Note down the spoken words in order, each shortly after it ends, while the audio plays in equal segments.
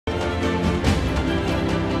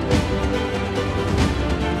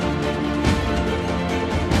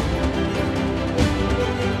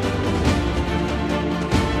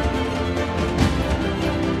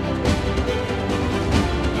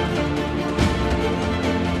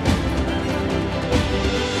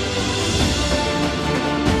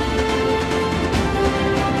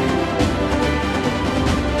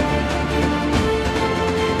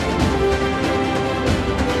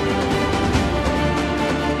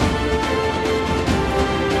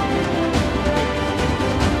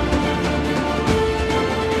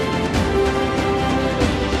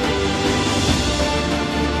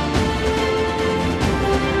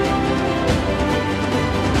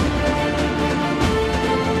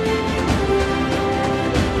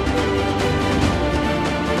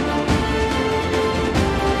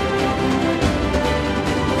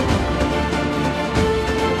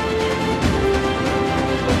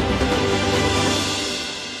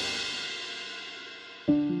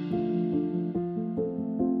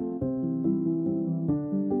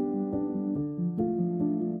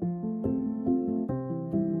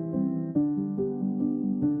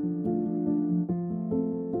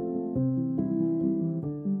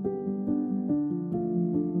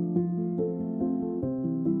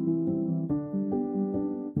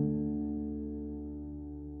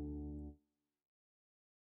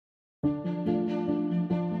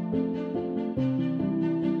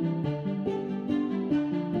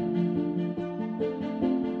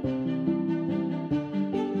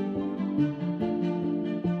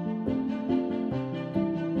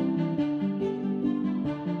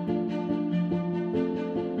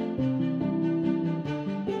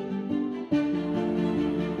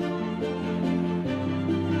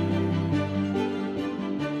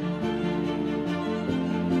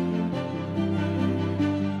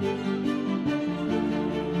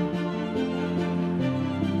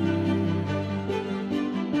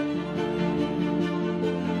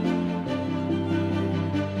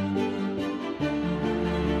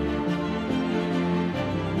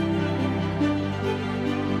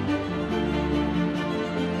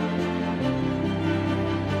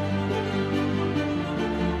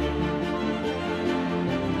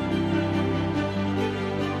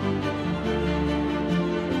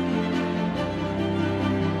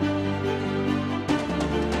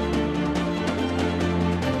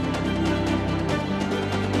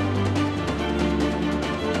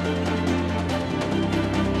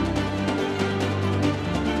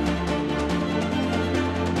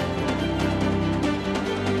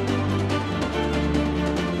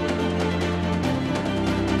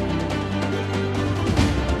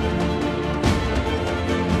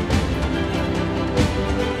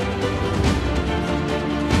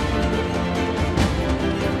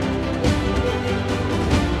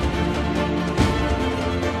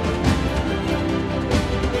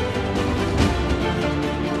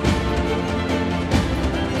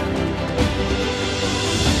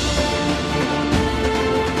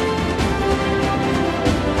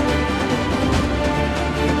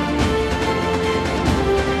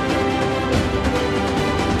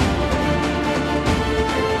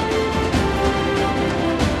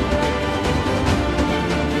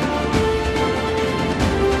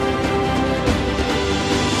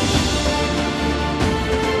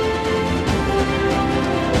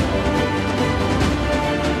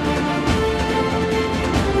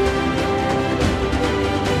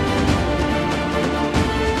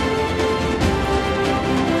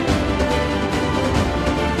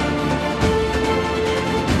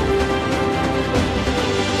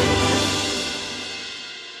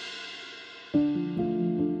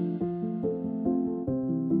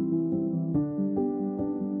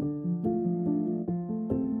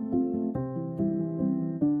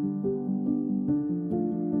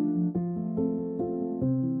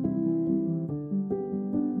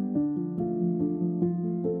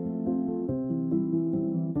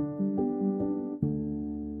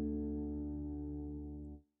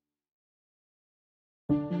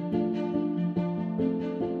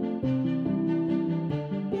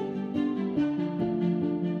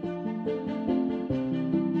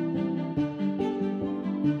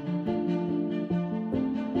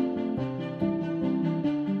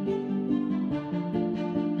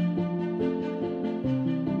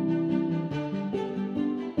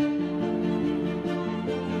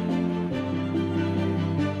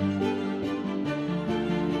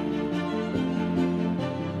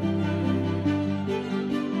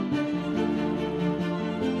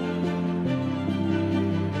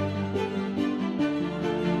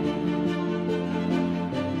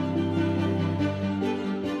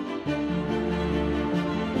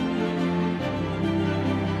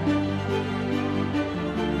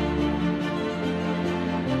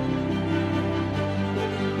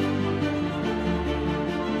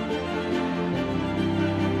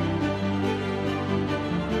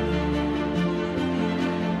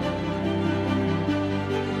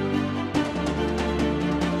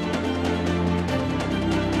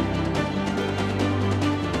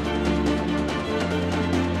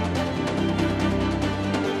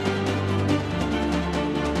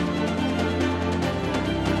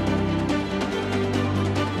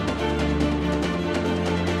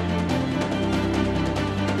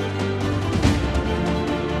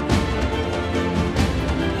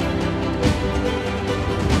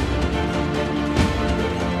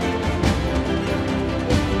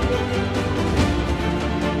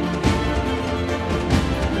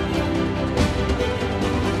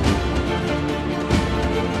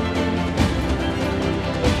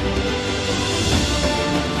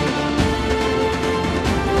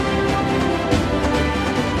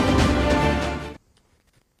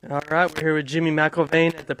All right, we're here with Jimi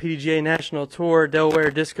McIlvain at the PDGA National Tour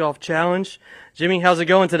Delaware Disc Golf Challenge. Jimmy, how's it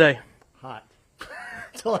going today? Hot.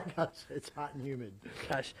 That's all I got to say. It's hot and humid.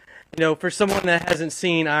 Gosh, you know, for someone that hasn't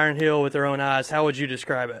seen Iron Hill with their own eyes, how would you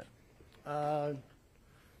describe it?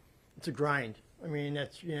 It's a grind. I mean,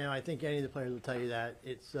 that's, you know, I think any of the players will tell you that.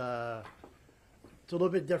 It's a little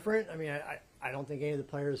bit different. I mean, I don't think any of the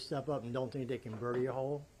players step up and don't think they can birdie a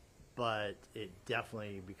hole, but it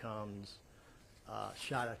definitely becomes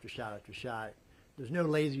shot after shot after shot. There's no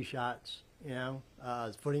lazy shots, you know.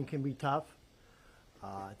 Footing can be tough.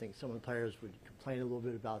 I think some of the players would complain a little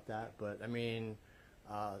bit about that, but I mean,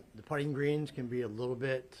 the putting greens can be a little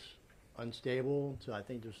bit unstable, so I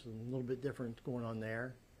think there's a little bit different going on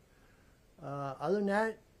there. Other than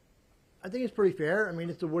that, I think it's pretty fair. I mean,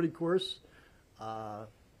 it's a wooded course, but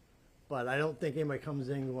I don't think anybody comes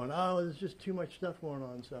in going, "Oh, there's just too much stuff going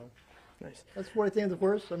on." So. Nice. That's what I think of the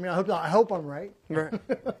course. I mean, I hope I'm right. Right.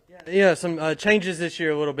 Yeah, some changes this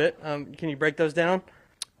year a little bit. Can you break those down?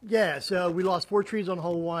 Yeah, so we lost 4 trees on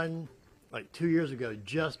hole 1 like 2 years ago,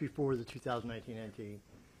 just before the 2019 NT.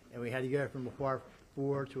 And we had to go from a par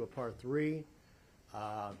 4 to a par 3.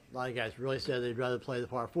 A lot of guys really said they'd rather play the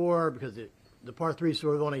par 4 because the par 3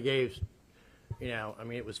 sort of only gave, you know, I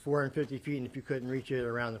mean, it was 450 feet, and if you couldn't reach it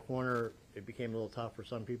around the corner, it became a little tough for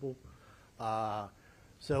some people.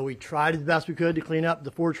 So we tried the best we could to clean up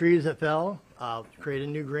the 4 trees that fell, create a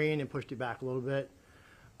new green and pushed it back a little bit.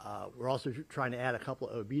 We're also trying to add a couple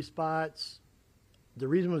of OB spots. The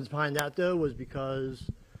reason was behind that, though, was because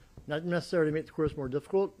not necessarily to make the course more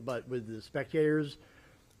difficult, but with the spectators,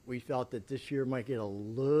 we felt that this year might get a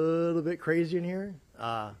little bit crazy in here.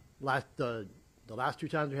 The last 2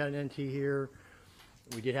 times we had an NT here,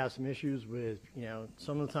 we did have some issues with, you know,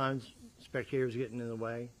 some of the times spectators getting in the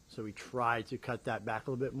way. So we tried to cut that back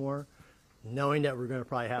a little bit more, knowing that we're going to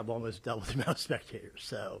probably have almost double the amount of spectators.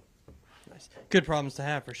 So, nice. Good problems to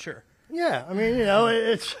have for sure. Yeah, I mean, you know,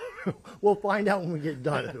 it's we'll find out when we get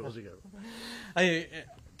done if it was a good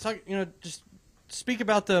one. Just speak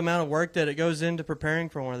about the amount of work that it goes into preparing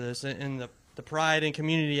for one of this, and the pride and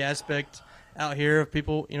community aspect out here of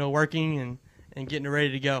people, you know, working and getting it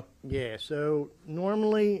ready to go. Yeah. So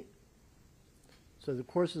normally, the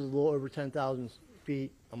course is a little over 10,000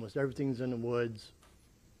 feet. Almost everything's in the woods.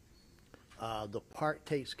 The park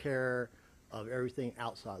takes care of everything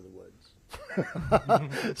outside of the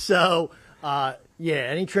woods. So, yeah,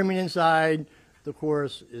 any trimming inside the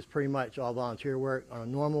course is pretty much all volunteer work. On a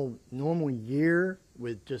normal year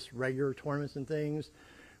with just regular tournaments and things,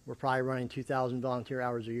 we're probably running 2,000 volunteer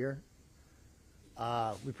hours a year.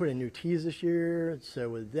 We put in new tees this year, so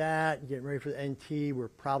with that, getting ready for the NT, we're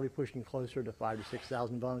probably pushing closer to 5,000 to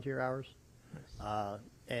 6,000 volunteer hours. Nice.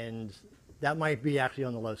 And that might be actually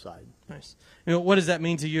on the low side. Nice. You know, what does that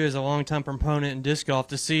mean to you as a longtime proponent in disc golf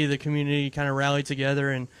to see the community kind of rally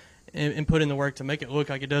together and put in the work to make it look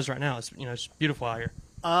like it does right now? It's, you know, it's beautiful out here.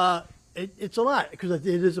 It's a lot because it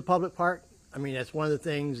is a public park. I mean, that's one of the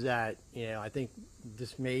things that, you know, I think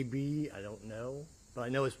this may be, I don't know, but I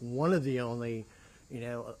know it's one of the only, you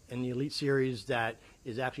know, in the Elite Series that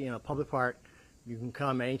is actually in a public park. You can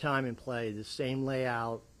come anytime and play the same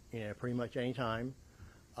layout, you know, pretty much anytime.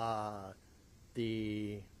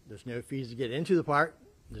 There's no fees to get into the park.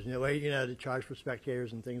 There's no way, you know, to charge for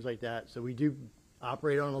spectators and things like that. So we do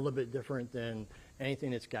operate on a little bit different than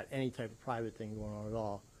anything that's got any type of private thing going on at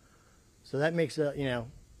all. So that makes it, you know,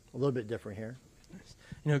 a little bit different here.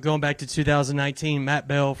 You know, going back to 2019, Matt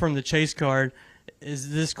Bell from the Chase card,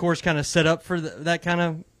 is this course kind of set up for that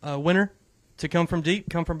kind of winner to come from deep,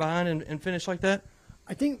 come from behind, and finish like that?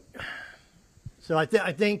 I think so. I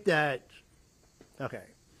think that, okay.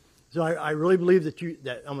 So I really believe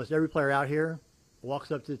that almost every player out here walks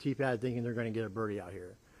up to the tee pad thinking they're going to get a birdie out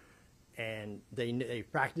here. And they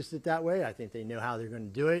practiced it that way. I think they know how they're going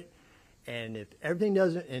to do it. And if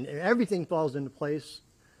everything falls into place,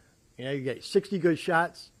 you know, you get 60 good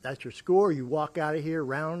shots, that's your score. You walk out of here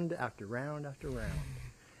round after round after round.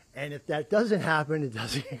 And if that doesn't happen, it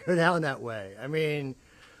doesn't go down that way. I mean,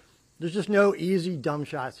 there's just no easy dumb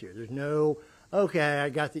shots here. There's no, okay, I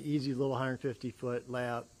got the easy little 150-foot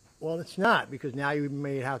layup. Well, it's not, because now you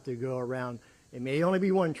may have to go around. It may only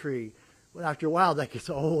be 1 tree, but after a while that gets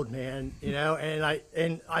old, man. You know, and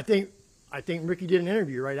I think Ricky did an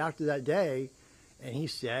interview right after that day, and he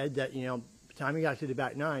said that, you know, by the time he got to the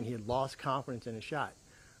back 9, he had lost confidence in his shot.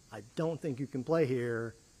 I don't think you can play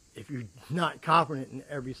here if you're not confident in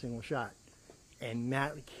every single shot. And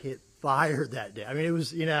Matt hit fire that day. I mean, it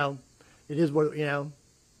was, you know, it is what, you know,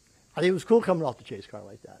 I think it was cool coming off the Chase car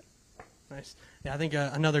like that. Nice. Yeah, I think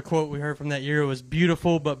another quote we heard from that year was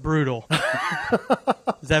 "beautiful but brutal."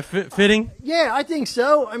 Is that fitting? Yeah, I think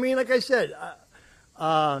so. I mean, like I said,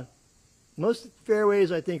 most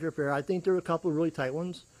fairways I think are fair. I think there are a couple of really tight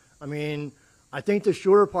ones. I mean, I think the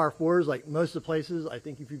shorter par fours, like most of the places, I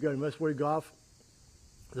think if you go to most wood golf,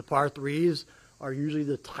 the par threes are usually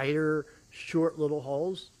the tighter, short little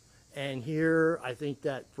holes. And here, I think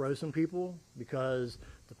that throws some people because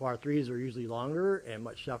the par threes are usually longer and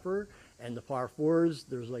much tougher. And the par fours,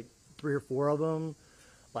 there's like 3 or 4 of them,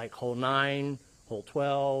 like hole 9, hole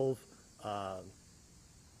 12,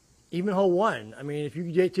 even hole 1. I mean, if you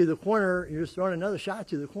get to the corner, you're just throwing another shot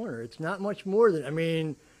to the corner. It's not much more than, I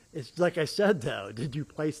mean, it's like I said, though, did you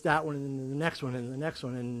place that one and then the next one and the next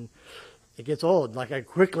one? And it gets old. Like I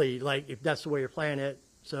quickly, like if that's the way you're playing it.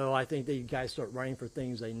 So I think that you guys start running for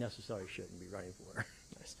things they necessarily shouldn't be running for.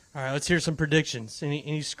 Nice. All right, let's hear some predictions.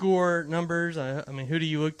 Any score numbers? I mean, who do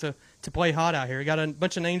you look to play hot out here? You got a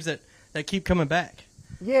bunch of names that keep coming back.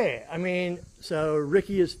 Yeah, I mean, so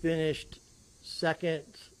Ricky has finished second.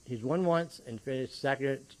 He's won once and finished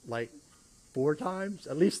second like 4 times,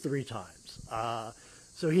 at least 3 times.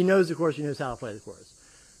 So he knows the course. He knows how to play the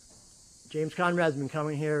course. James Conrad's been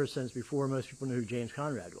coming here since before most people knew who James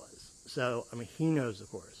Conrad was. So, I mean, he knows the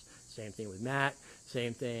course. Same thing with Matt.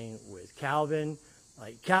 Same thing with Calvin.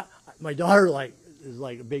 Like, my daughter, like, is,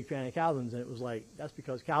 like, a big fan of Calvin's, and it was like, that's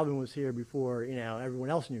because Calvin was here before, you know, everyone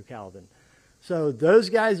else knew Calvin. So those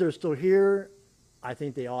guys that are still here, I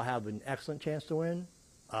think they all have an excellent chance to win.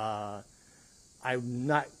 I'm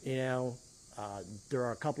not, you know, there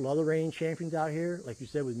are a couple other reigning champions out here, like you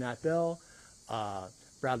said, with Matt Bell,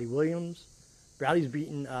 Bradley Williams. Bradley's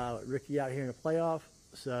beaten Ricky out here in the playoff.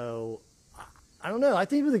 So, I don't know. I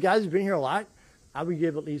think with the guys who've been here a lot, I would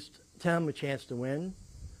give at least 10 a chance to win.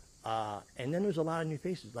 And then there's a lot of new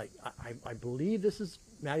faces. Like, I believe this is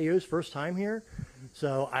Matty O's first time here.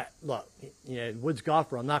 So, look, you know, Woods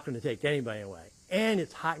golfer, I'm not going to take anybody away. And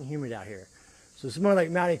it's hot and humid out here. So, someone like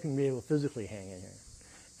Matty can be able to physically hang in here.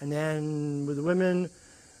 And then with the women,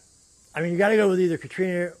 I mean, you got to go with either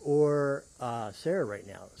Catrina or Sarah right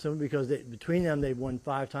now. Simply because between them, they've won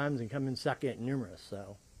 5 times and come in second at numerous.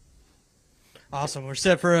 So, awesome. We're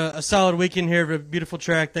set for a solid weekend here of a beautiful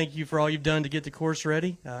track. Thank you for all you've done to get the course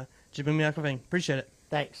ready. Jimi McIlvain, appreciate it.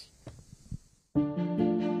 Thanks.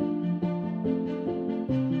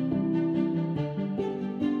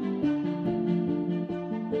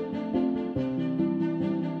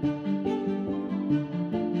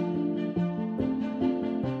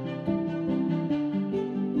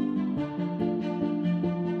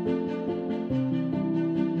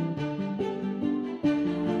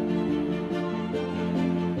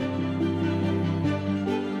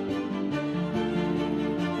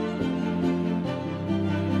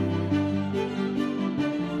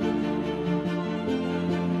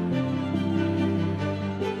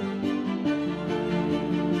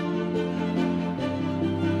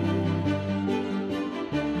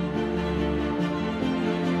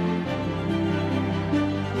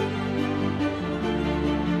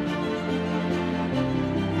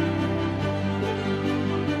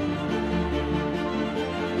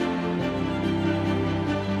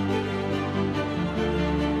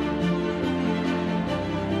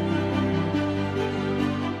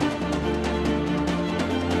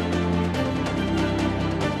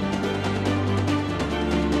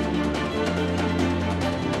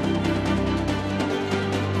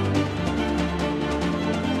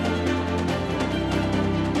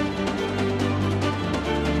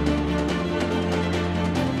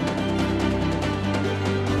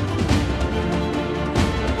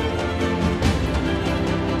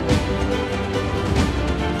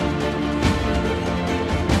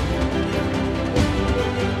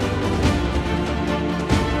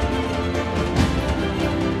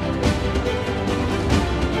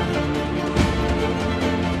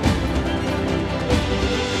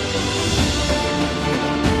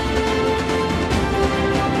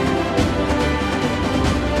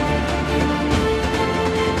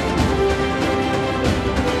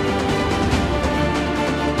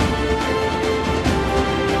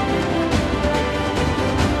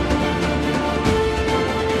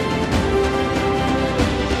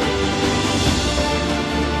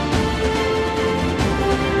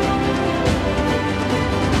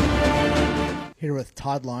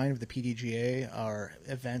 Todd Lion of the PDGA, our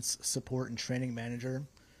events support and training manager.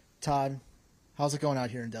 Todd, how's it going out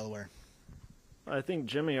here in Delaware? I think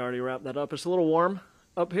Jimmy already wrapped that up. It's a little warm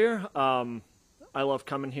up here. I love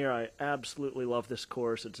coming here. I absolutely love this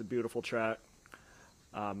course. It's a beautiful track.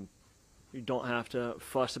 You don't have to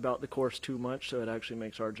fuss about the course too much, so it actually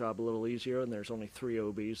makes our job a little easier, and there's only 3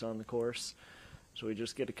 OBs on the course. So we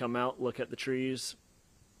just get to come out, look at the trees,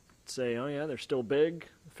 say, oh yeah, they're still big,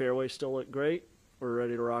 the fairways still look great, we're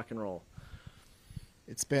ready to rock and roll.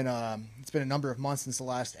 It's been a number of months since the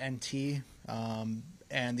last NT,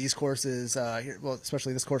 and these courses, well,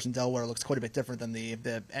 especially this course in Delaware, looks quite a bit different than the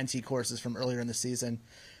NT courses from earlier in the season.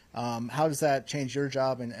 How does that change your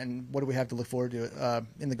job, and what do we have to look forward to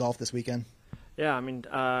in the golf this weekend? Yeah, I mean,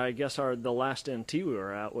 I guess the last NT we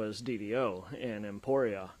were at was DDO in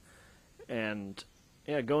Emporia, and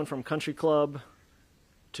yeah, going from Country Club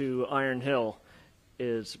to Iron Hill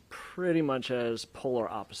is pretty much as polar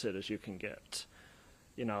opposite as you can get.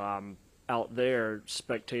 You know, out there,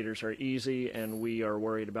 spectators are easy, and we are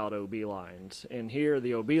worried about OB lines. And here,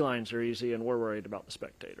 the OB lines are easy, and we're worried about the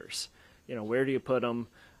spectators. You know, where do you put them?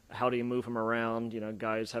 How do you move them around? You know,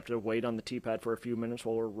 guys have to wait on the tee pad for a few minutes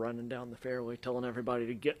while we're running down the fairway, telling everybody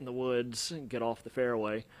to get in the woods and get off the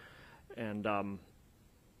fairway. And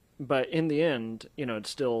but in the end, you know,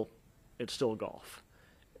 it's still golf,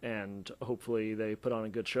 and hopefully they put on a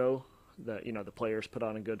good show. That, you know, the players put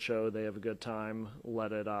on a good show. They have a good time.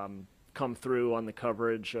 Let it come through on the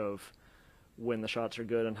coverage of when the shots are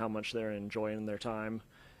good and how much they're enjoying their time.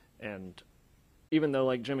 And even though,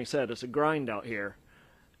 like Jimmy said, it's a grind out here,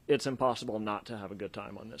 it's impossible not to have a good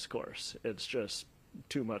time on this course. It's just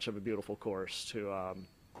too much of a beautiful course to,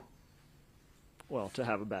 to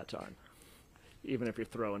have a bad time, even if you're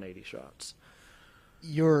throwing 80 shots.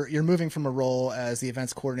 You're moving from a role as the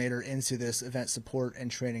events coordinator into this event support and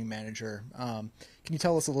training manager. Can you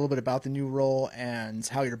tell us a little bit about the new role and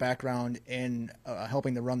how your background in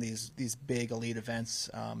helping to run these big elite events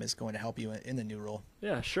is going to help you in the new role?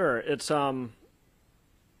 Yeah, sure. It's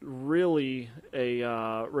really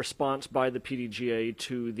a response by the PDGA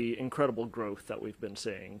to the incredible growth that we've been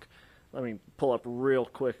seeing. Let me pull up real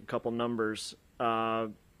quick a couple numbers.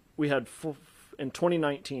 We had in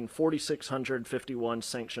 2019, 4,651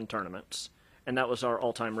 sanctioned tournaments, and that was our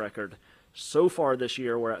all-time record. So far this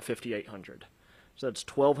year, we're at 5,800. So that's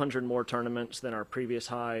 1,200 more tournaments than our previous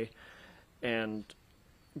high, and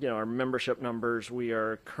you know, our membership numbers, we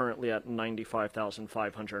are currently at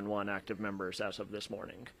 95,501 active members as of this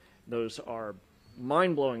morning. Those are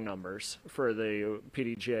mind-blowing numbers for the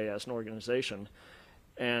PDGA as an organization,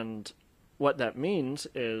 and what that means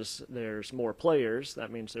is there's more players, that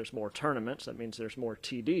means there's more tournaments, that means there's more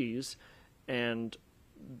TDs, and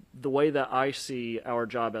the way that I see our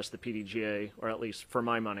job as the PDGA, or at least for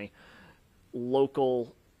my money,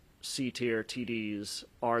 local C-tier TDs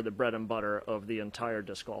are the bread and butter of the entire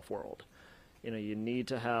disc golf world. You know, you need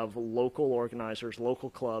to have local organizers, local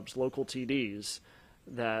clubs, local TDs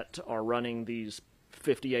that are running these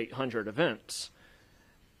 5,800 events,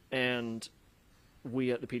 and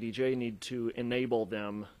we at the PDGA need to enable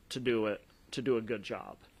them to do a good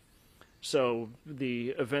job. So the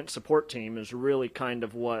event support team is really kind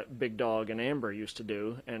of what Big Dog and Amber used to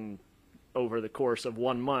do, and over the course of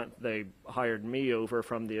 1 month, they hired me over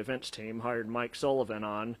from the events team, hired Mike Sullivan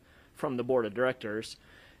on from the board of directors,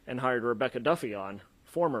 and hired Rebecca Duffy on,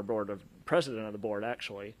 former president of the board,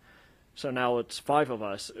 actually. So now it's 5 of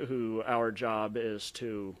us who our job is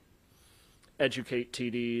to educate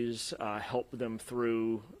TDs, help them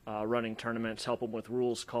through running tournaments, help them with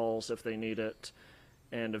rules calls if they need it,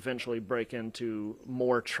 and eventually break into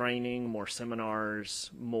more training, more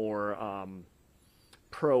seminars, more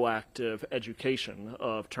proactive education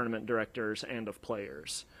of tournament directors and of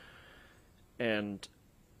players. And,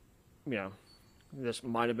 you know, this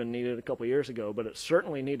might have been needed a couple years ago, but it's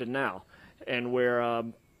certainly needed now. And we're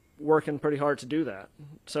working pretty hard to do that.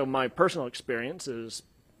 So my personal experience is,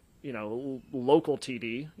 you know, local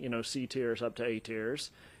TD, you know, C tiers up to A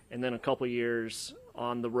tiers, and then a couple years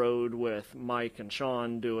on the road with Mike and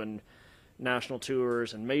Sean doing national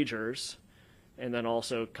tours and majors, and then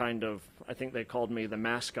also kind of, I think they called me the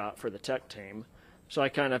mascot for the tech team. So I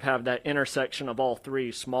kind of have that intersection of all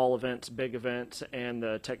 3, small events, big events, and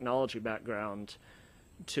the technology background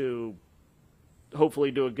to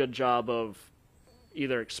hopefully do a good job of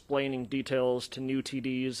either explaining details to new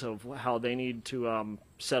TDs of how they need to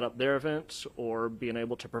set up their events, or being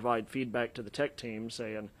able to provide feedback to the tech team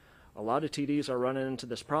saying, a lot of TDs are running into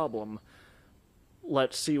this problem.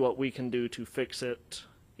 Let's see what we can do to fix it,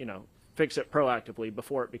 you know, fix it proactively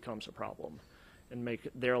before it becomes a problem and make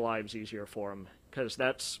their lives easier for them. Because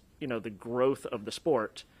that's, you know, the growth of the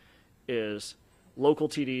sport is local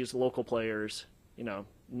TDs, local players. You know,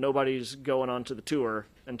 nobody's going on to the tour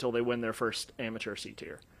until they win their first amateur C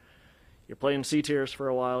tier. You're playing C tiers for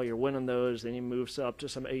a while, you're winning those, then you move up to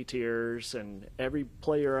some A tiers, and every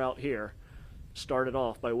player out here started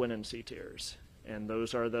off by winning C tiers, and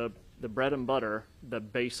those are the bread and butter, the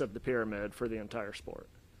base of the pyramid for the entire sport.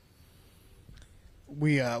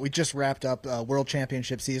 We just wrapped up World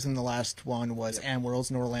Championship season. The last one was Am Worlds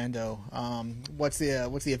in Orlando. What's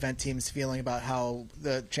the event team's feeling about how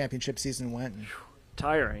the championship season went?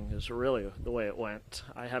 Tiring is really the way it went.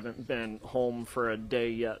 I haven't been home for a day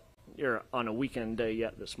yet, or on a weekend day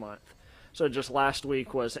yet this month. So just last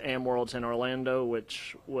week was Am Worlds in Orlando,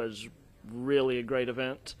 which was really a great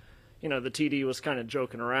event. You know, the TD was kind of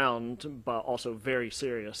joking around, but also very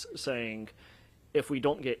serious, saying, if we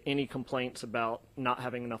don't get any complaints about not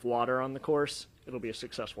having enough water on the course, it'll be a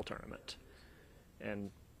successful tournament.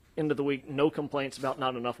 And end of the week, no complaints about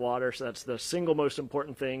not enough water, so that's the single most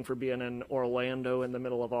important thing for being in Orlando in the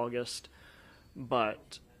middle of August.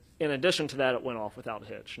 But in addition to that, it went off without a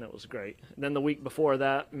hitch, and it was great. And then the week before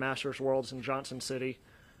that, Masters Worlds in Johnson City.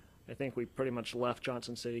 I think we pretty much left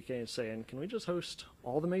Johnson City saying, can we just host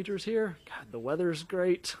all the majors here? God, the weather's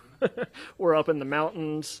great. We're up in the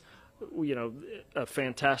mountains. You know, a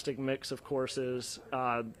fantastic mix of courses.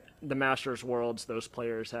 The Masters Worlds, those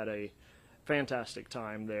players had a fantastic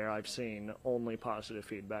time there. I've seen only positive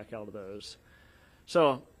feedback out of those.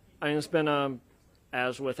 So, I mean, it's been,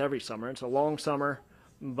 as with every summer, it's a long summer,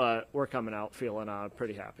 but we're coming out feeling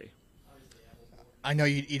pretty happy. I know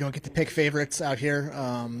you don't get to pick favorites out here,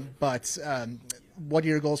 but what are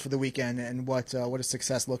your goals for the weekend, and what does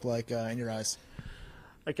success look like in your eyes?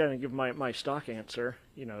 I kind of give my stock answer.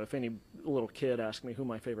 You know, if any little kid asks me who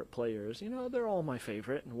my favorite player is, you know, they're all my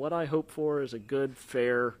favorite. And what I hope for is a good,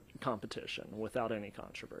 fair competition without any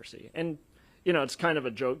controversy. And, you know, it's kind of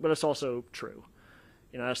a joke, but it's also true.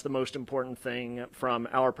 You know, that's the most important thing from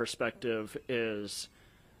our perspective, is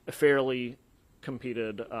a fairly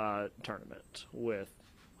competed tournament with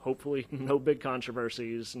hopefully no big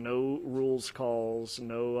controversies, no rules calls,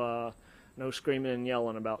 no screaming and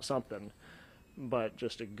yelling about something, but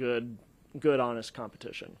just a good, honest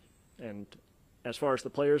competition. And as far as the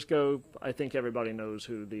players go, I think everybody knows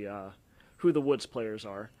who the Woods players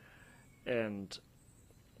are,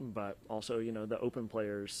 but also, you know, the Open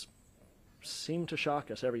players seem to shock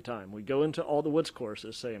us every time. We go into all the Woods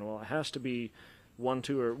courses saying, well, it has to be one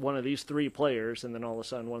of these three players, and then all of a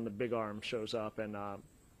sudden one of the big arms shows up and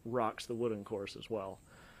rocks the wooden course as well.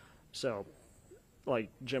 So, like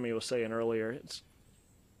Jimmy was saying earlier, it's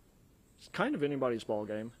kind of anybody's ball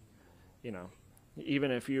game. You know,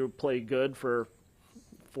 even if you play good for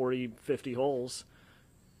 40, 50 holes,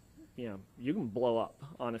 you know, you can blow up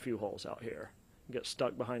on a few holes out here. Get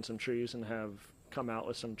stuck behind some trees and have come out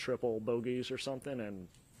with some triple bogeys or something, and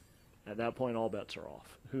at that point all bets are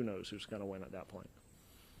off. Who knows who's going to win at that point?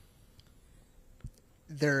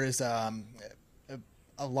 There is a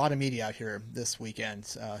lot of media out here this weekend.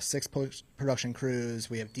 6 production crews.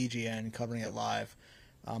 We have DGN covering it live.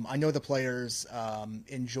 I know the players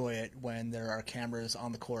enjoy it when there are cameras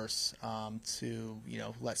on the course to, you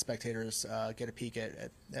know, let spectators get a peek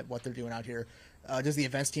at what they're doing out here. Does the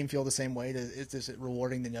events team feel the same way? Is it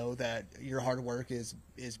rewarding to know that your hard work is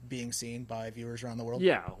being seen by viewers around the world?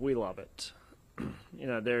 Yeah, we love it. You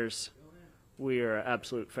know, we are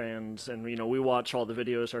absolute fans, and, you know, we watch all the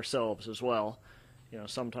videos ourselves as well. You know,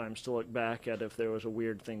 sometimes to look back at if there was a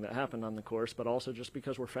weird thing that happened on the course, but also just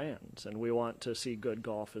because we're fans and we want to see good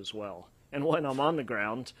golf as well. And when I'm on the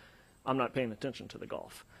ground, I'm not paying attention to the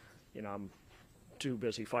golf. You know, I'm too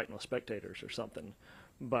busy fighting with spectators or something.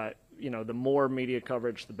 But, you know, the more media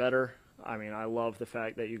coverage, the better. I mean, I love the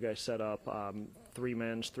fact that you guys set up 3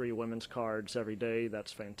 men's, 3 women's cards every day.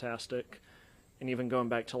 That's fantastic. And even going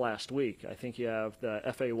back to last week, I think you have the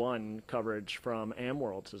FA1 coverage from Am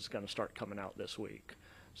Worlds is going to start coming out this week.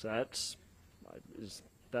 So is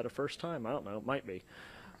that a first time? I don't know. It might be.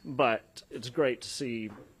 But it's great to see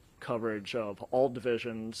coverage of all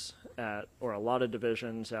divisions or a lot of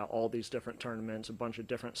divisions at all these different tournaments, a bunch of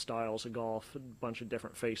different styles of golf, a bunch of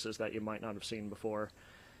different faces that you might not have seen before.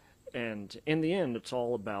 And in the end, it's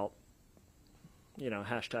all about, you know,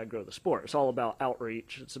 hashtag grow the sport. It's all about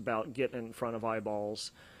outreach. It's about getting in front of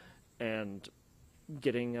eyeballs and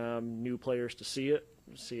getting new players to see it,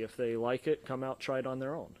 see if they like it, come out, try it on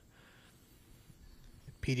their own.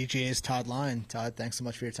 PDGA's Todd Lion. Todd, thanks so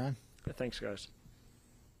much for your time. Yeah, thanks, guys.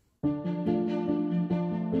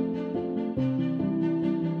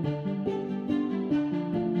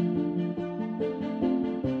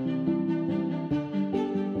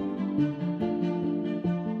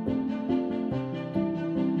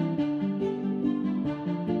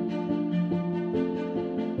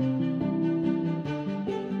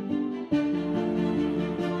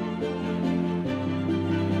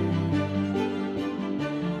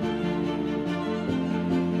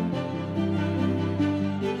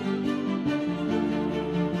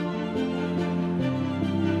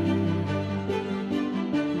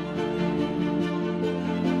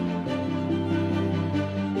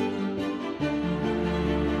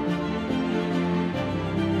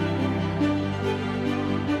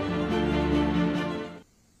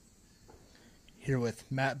 here with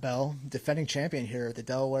Matt Bell, defending champion here at the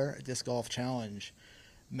Delaware Disc Golf Challenge.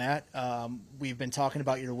 Matt, we've been talking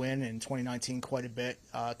about your win in 2019 quite a bit.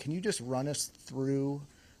 Can you just run us through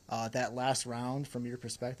that last round from your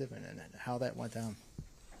perspective and how that went down?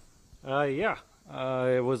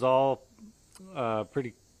 It was all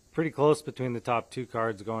pretty close between the top two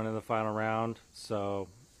cards going into the final round. So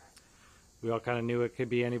we all kind of knew it could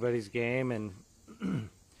be anybody's game. And,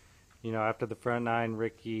 after the front nine,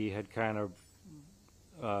 Ricky had kind of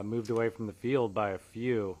moved away from the field by a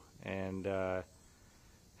few and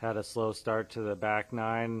had a slow start to the back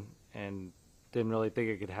nine and didn't really think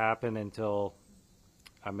it could happen until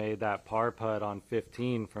I made that par putt on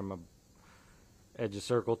 15 from a edge of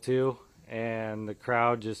circle 2, and the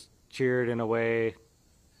crowd just cheered in a way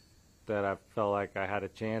that I felt like I had a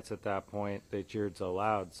chance at that point. They cheered so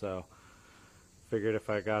loud, so figured if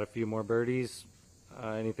I got a few more birdies,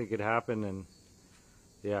 anything could happen. And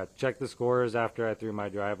checked the scores after I threw my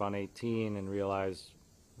drive on 18 and realized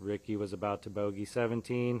Ricky was about to bogey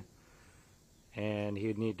 17 and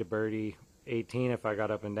he'd need to birdie 18 if I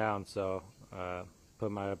got up and down. So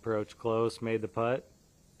put my approach close, made the putt,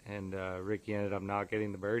 and Ricky ended up not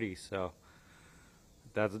getting the birdie. So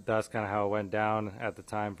that's kind of how it went down at the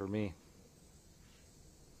time for me.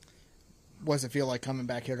 What does it feel like coming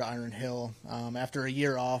back here to Iron Hill after a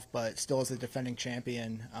year off, but still as a defending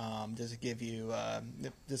champion? Does it give you?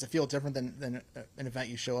 Does it feel different than an event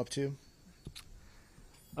you show up to?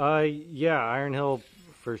 Iron Hill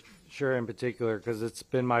for sure, in particular, because it's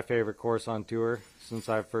been my favorite course on tour since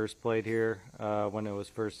I first played here when it was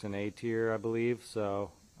first in A tier, I believe. So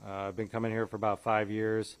I've been coming here for about 5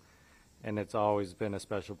 years, and it's always been a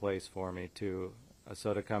special place for me too.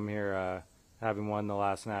 So to come here, having won the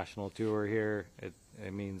last national tour here, it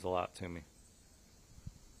means a lot to me.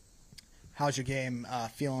 How's your game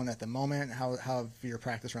feeling at the moment? How have your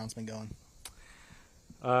practice rounds been going?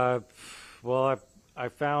 Well, I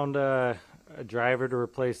found a driver to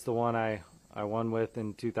replace the one I won with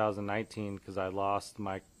in 2019 because I lost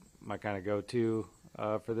my kind of go-to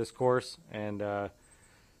for this course, and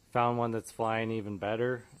found one that's flying even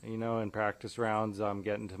better. In practice rounds, I'm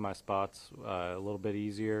getting to my spots a little bit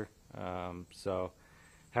easier. So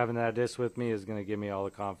having that disc with me is going to give me all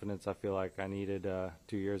the confidence I feel like I needed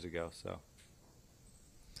 2 years ago. So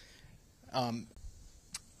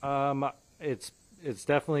it's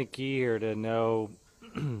definitely key here to know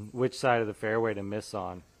which side of the fairway to miss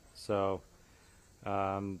on. So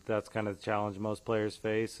that's kind of the challenge most players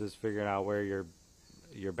face, is figuring out where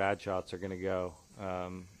your bad shots are going to go.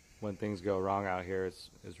 When things go wrong out here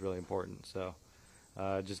is really important. So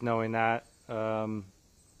just knowing that,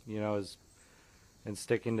 and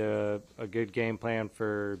sticking to a good game plan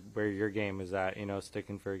for where your game is at,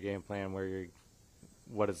 sticking for a game plan where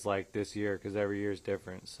what it's like this year, because every year is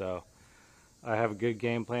different. So I have a good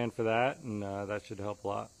game plan for that, and that should help a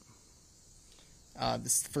lot.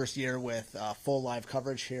 This is the first year with full live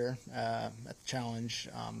coverage here at the Challenge.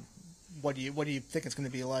 What do you think it's going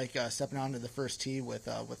to be like stepping onto the first tee with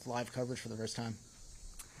live coverage for the first time?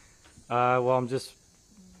 Well, I'm just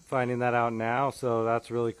finding that out now, so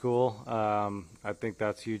that's really cool. I think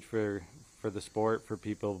that's huge for the sport, for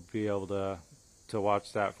people to be able to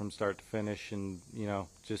watch that from start to finish, and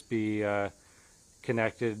just be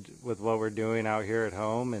connected with what we're doing out here at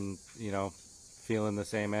home, and feeling the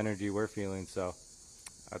same energy we're feeling. So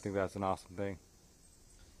I think that's an awesome thing.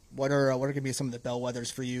 What are going to be some of the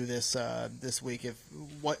bellwethers for you this week?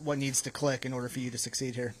 What needs to click in order for you to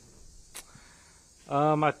succeed here?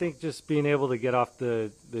 I think just being able to get off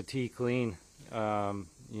the tee clean. I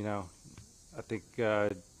think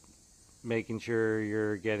making sure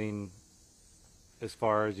you're getting as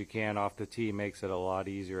far as you can off the tee makes it a lot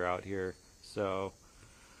easier out here. So,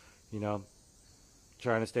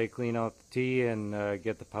 trying to stay clean off the tee and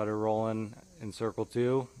get the putter rolling in circle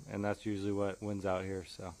 2, and that's usually what wins out here.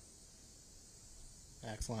 So,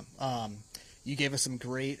 excellent. You gave us some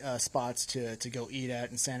great spots to go eat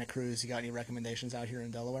at in Santa Cruz. You got any recommendations out here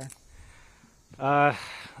in Delaware? I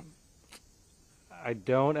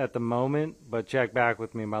don't at the moment, but check back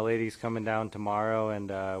with me. My lady's coming down tomorrow, and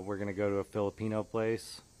we're going to go to a Filipino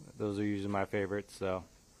place. Those are usually my favorites, so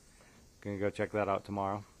going to go check that out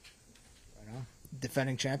tomorrow. Right on.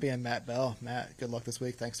 Defending champion Matt Bell. Matt, good luck this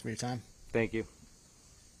week. Thanks for your time. Thank you.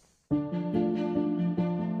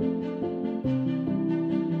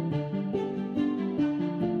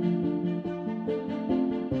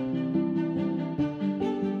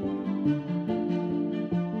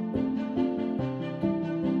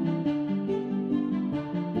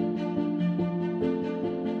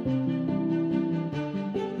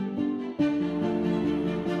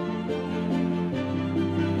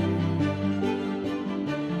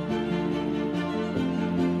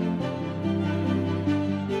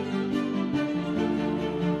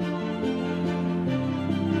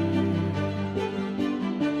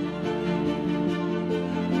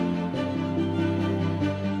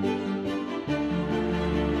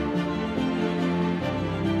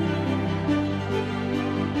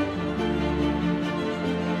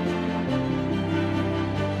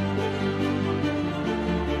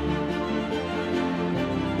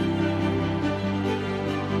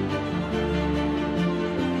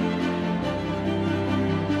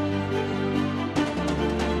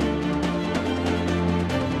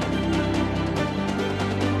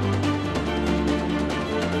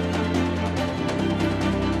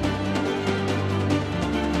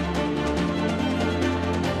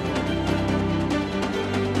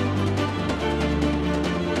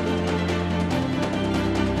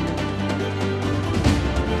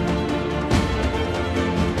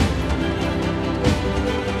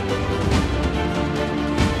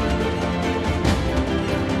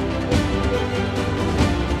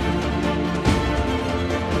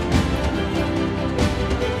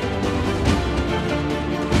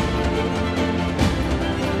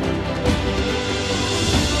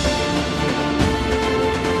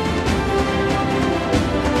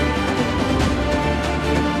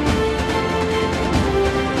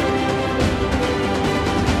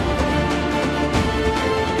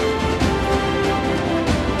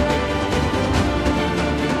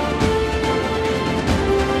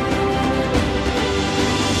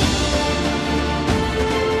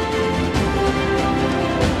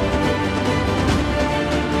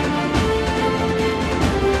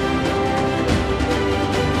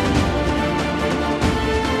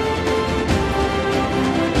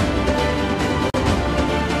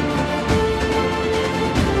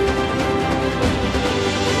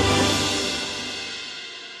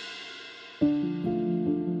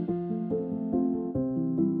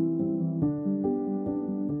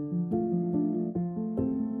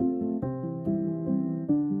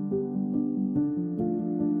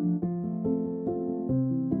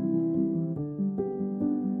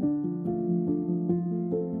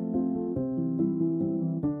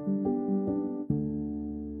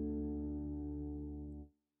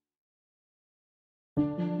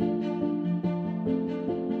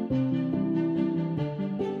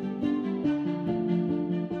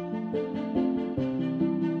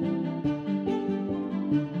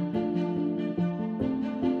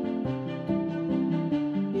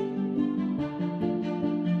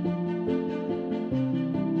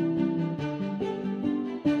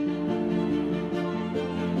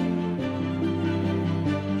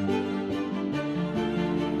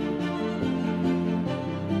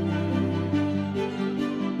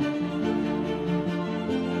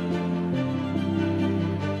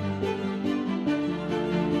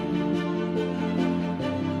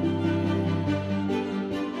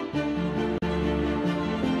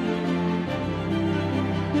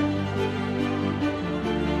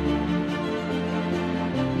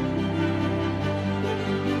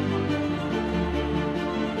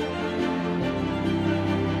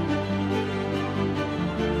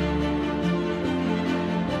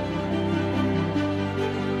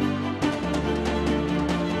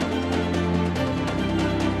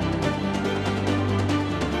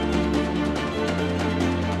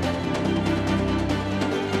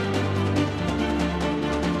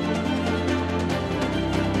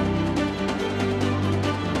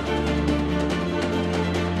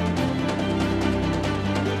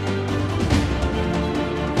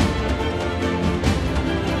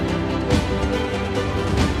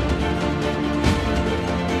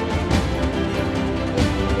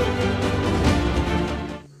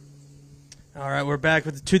 we're back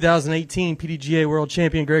with the 2018 PDGA World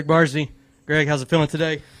Champion, Gregg Barsby. Greg, how's it feeling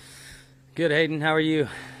today? Good, Hayden. How are you?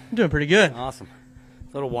 I'm doing pretty good. Awesome.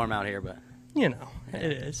 A little warm out here, but You know,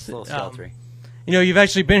 it is. it's a little sultry. You know, you've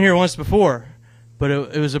actually been here once before, but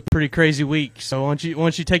it was a pretty crazy week. So why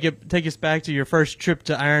don't you take us back to your first trip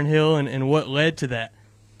to Iron Hill and what led to that?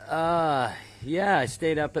 Yeah, I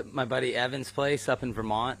stayed up at my buddy Evan's place up in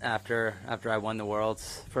Vermont after I won the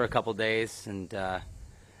Worlds for a couple days, and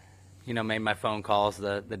made my phone calls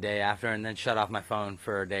the day after, and then shut off my phone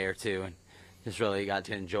for a day or two, and just really got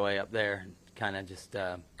to enjoy up there, and kind of just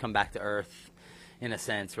come back to earth in a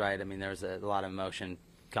sense, right? I mean, there was a lot of emotion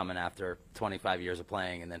coming after 25 years of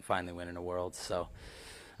playing and then finally winning a Worlds. So,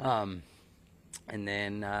 and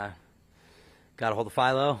then got a hold of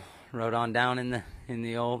Philo, rode on down in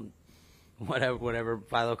the old whatever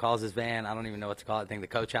Philo calls his van. I don't even know what to call it. I think the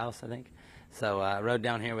coach house, I think. So I rode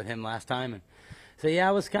down here with him last time, and so yeah,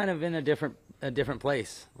 I was kind of in a different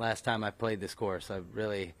place last time I played this course. I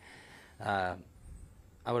really I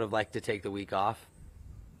would have liked to take the week off,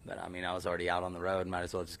 but I mean, I was already out on the road. Might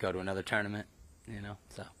as well just go to another tournament,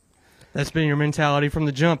 So That's been your mentality from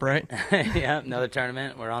the jump, right? yeah, another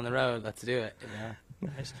tournament. We're on the road. Let's do it.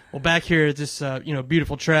 Nice. Well, back here at this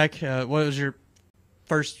beautiful track, what was your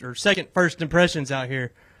first impressions out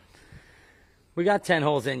here? We got 10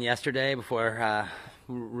 holes in yesterday before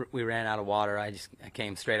we ran out of water. I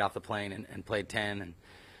came straight off the plane and played 10,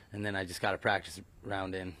 and then I just got a practice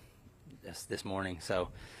round in this morning. So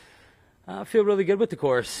I feel really good with the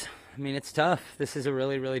course. I mean, it's tough. This is a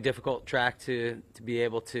really, really difficult track to be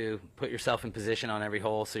able to put yourself in position on every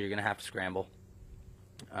hole, so you're going to have to scramble.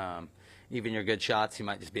 Even your good shots, you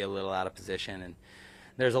might just be a little out of position, and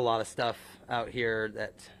there's a lot of stuff out here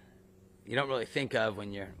that you don't really think of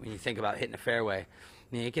when you think about hitting a fairway.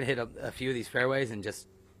 I mean, you can hit a few of these fairways and just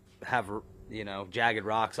have jagged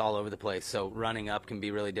rocks all over the place. So running up can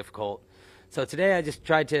be really difficult. So today I just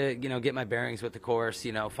tried to get my bearings with the course.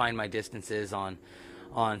 Find my distances on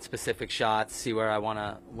specific shots, see where I want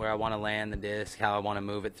to land the disc, how I want to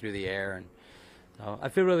move it through the air, and so I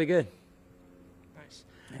feel really good. Nice.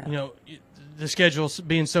 Yeah. The schedule's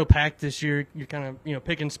being so packed this year, you're kind of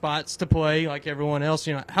picking spots to play like everyone else.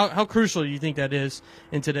 How crucial do you think that is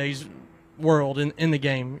in today's world in the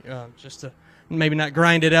game, just to maybe not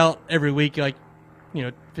grind it out every week like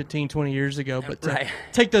 15, 20 years ago, but Right.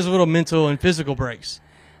 take those little mental and physical breaks?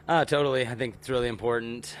 Totally. I think it's really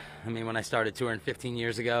important. I mean, when I started touring 15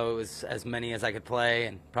 years ago, it was as many as I could play,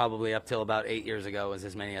 and probably up till about 8 years ago was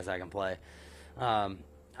as many as I can play.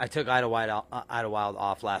 I took Idlewild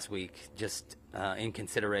off last week just in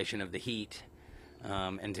consideration of the heat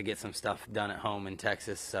and to get some stuff done at home in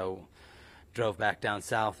Texas. So drove back down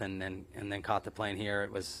south and then caught the plane here.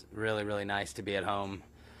 It was really, really nice to be at home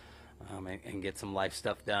and get some life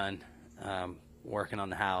stuff done, working on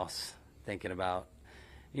the house, thinking about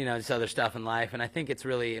just other stuff in life. And I think it's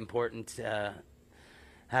really important to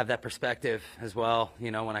have that perspective as well.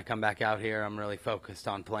 When I come back out here, I'm really focused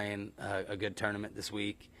on playing a good tournament this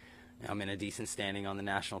week. I'm in a decent standing on the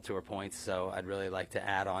national tour points, so I'd really like to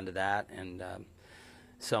add on to that and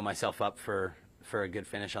sew myself up for a good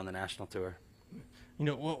finish on the national tour.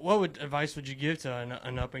 What advice would you give to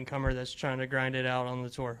an up-and-comer that's trying to grind it out on the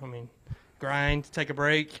tour? I mean, grind, take a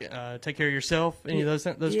break, take care of yourself, any of those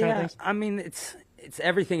kind of things? I mean, it's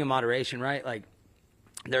everything in moderation, right? Like,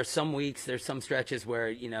 there's some weeks, there's some stretches where,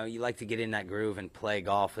 you like to get in that groove and play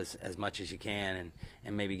golf as much as you can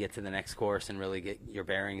and maybe get to the next course and really get your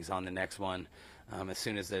bearings on the next one as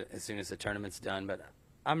soon as the tournament's done. But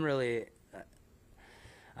I'm really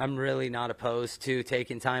not opposed to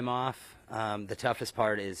taking time off. The toughest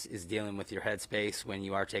part is dealing with your headspace when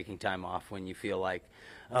you are taking time off, when you feel like,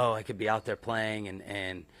 oh, I could be out there playing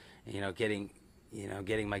and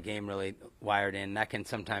getting my game really wired in. That can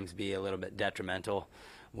sometimes be a little bit detrimental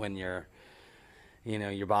when your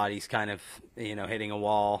body's kind of, hitting a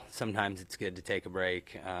wall. Sometimes it's good to take a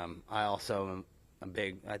break. I also am a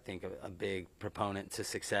big proponent to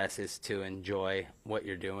success is to enjoy what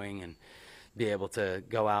you're doing and be able to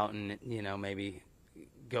go out and, maybe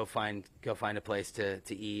go find a place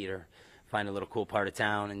to eat or find a little cool part of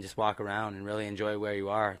town and just walk around and really enjoy where you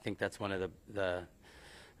are. I think that's one of the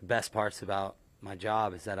best parts about my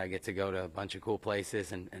job is that I get to go to a bunch of cool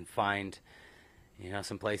places and find,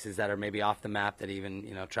 some places that are maybe off the map that even,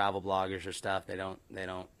 travel bloggers or stuff, they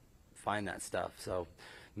don't find that stuff. So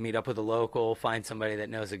meet up with a local, find somebody that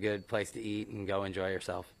knows a good place to eat and go enjoy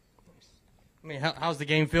yourself. I mean, how's the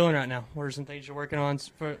game feeling right now? What are some things you're working on,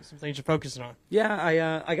 some things you're focusing on?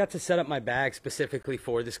 Yeah, I got to set up my bag specifically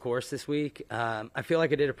for this course this week. I feel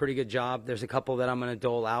like I did a pretty good job. There's a couple that I'm going to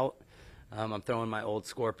dole out I'm throwing my old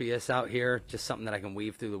Scorpius out here, just something that I can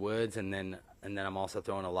weave through the woods, and then I'm also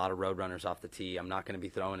throwing a lot of road runners off the tee. I'm not going to be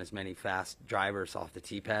throwing as many fast drivers off the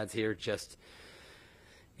tee pads here, just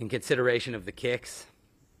in consideration of the kicks.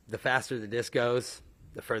 The faster the disc goes,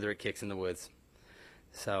 the further it kicks in the woods.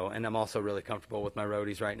 So, and I'm also really comfortable with my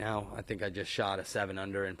roadies right now. I think I just shot a 7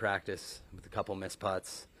 under in practice with a couple missed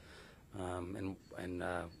putts and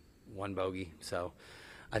one bogey. So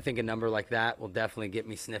I think a number like that will definitely get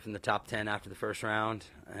me sniffing the top 10 after the first round.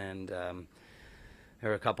 And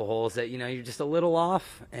there are a couple holes that, you're just a little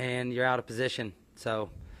off and you're out of position. So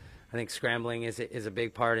I think scrambling is a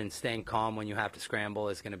big part, and staying calm when you have to scramble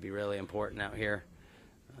is going to be really important out here.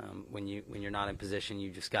 When you're not in position, you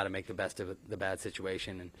just got to make the best of the bad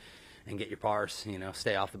situation and get your pars.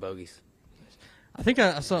 Stay off the bogeys. I think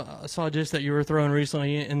I saw a disc that you were throwing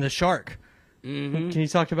recently in the Shark. Mm-hmm. Can you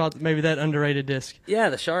talk about maybe that underrated disc? Yeah,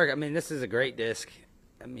 the Shark. I mean, this is a great disc.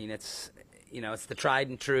 I mean, it's the tried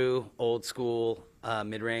and true old school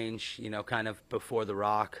mid-range. Kind of before the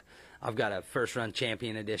rock. I've got a first run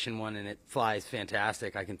champion edition one, and it flies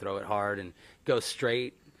fantastic. I can throw it hard and go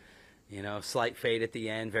straight. Slight fade at the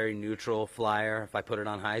end, very neutral flyer. If I put it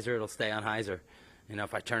on hyzer, it'll stay on hyzer.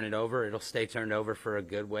 If I turn it over, it'll stay turned over for a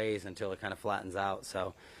good ways until it kind of flattens out.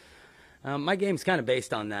 So my game's kind of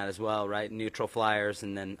based on that as well, right? Neutral flyers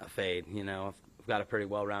and then a fade. I've got a pretty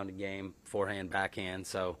well-rounded game, forehand, backhand.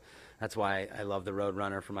 So that's why I love the Road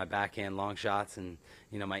Runner for my backhand long shots, and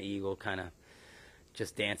my Eagle kind of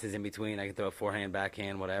just dances in between. I can throw a forehand,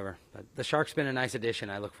 backhand, whatever. But the Shark's been a nice addition.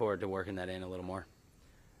 I look forward to working that in a little more.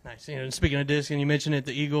 Nice. And speaking of disc, and you mentioned it,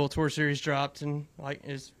 the Eagle Tour Series dropped and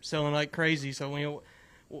is selling like crazy. So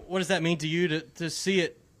what does that mean to you to see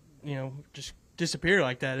it, just disappear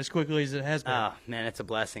like that as quickly as it has been? Oh man, it's a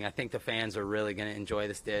blessing. I think the fans are really going to enjoy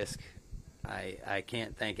this disc. I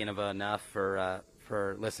can't thank Innova enough for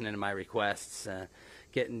listening to my requests,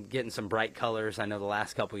 getting some bright colors. I know the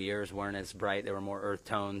last couple of years weren't as bright; they were more earth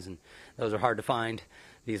tones, and those are hard to find.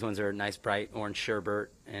 These ones are nice, bright orange sherbet,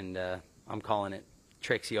 and I'm calling it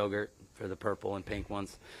Trix Yogurt for the purple and pink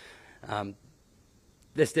ones.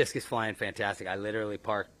 This disc is flying fantastic. I literally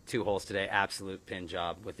parked 2 holes today, absolute pin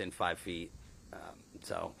job within 5 feet.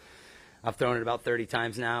 So I've thrown it about 30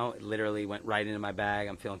 times now. It literally went right into my bag.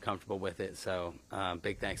 I'm feeling comfortable with it. So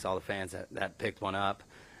big thanks to all the fans that picked one up.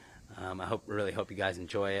 I really hope you guys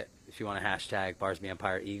enjoy it. If you want to hashtag Barsby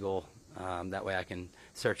Empire Eagle, that way I can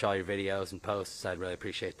search all your videos and posts. I'd really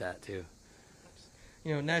appreciate that too.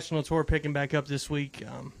 National Tour picking back up this week.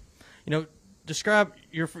 Describe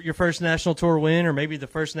your first National Tour win, or maybe the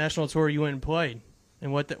first National Tour you went and played,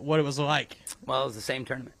 and what it was like. Well, it was the same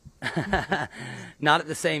tournament. Not at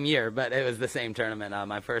the same year, but it was the same tournament.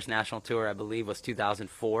 My first National Tour, I believe, was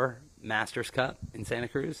 2004 Masters Cup in Santa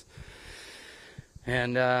Cruz.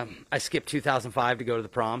 And I skipped 2005 to go to the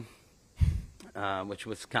prom, which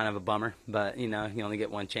was kind of a bummer. But, you only get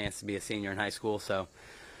one chance to be a senior in high school, so...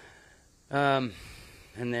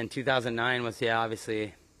 And then 2009 was,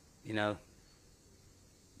 obviously, the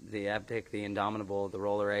epic, the indomitable, the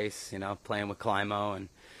roller ace, playing with Climo and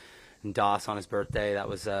Doss on his birthday. That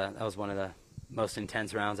was one of the most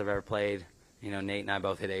intense rounds I've ever played. Nate and I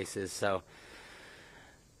both hit aces. So,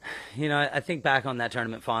 I think back on that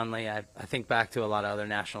tournament fondly. I think back to a lot of other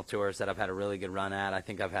national tours that I've had a really good run at. I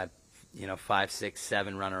think I've had, 5, 6,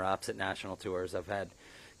 7 runner-ups at national tours. I've had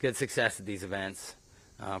good success at these events.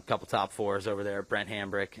 A couple top 4s over there at Brent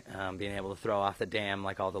Hambrick, being able to throw off the dam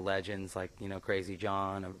like all the legends, like, Crazy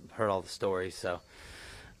John. I've heard all the stories. So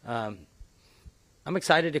I'm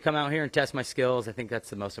excited to come out here and test my skills. I think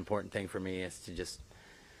that's the most important thing for me, is to just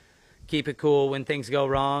keep it cool when things go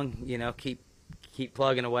wrong, keep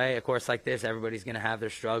plugging away. Of course, like this, everybody's going to have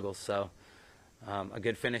their struggles. So a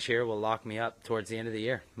good finish here will lock me up towards the end of the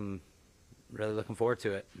year. I'm really looking forward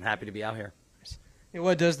to it. I'm happy to be out here.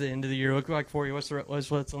 What does the end of the year look like for you? What's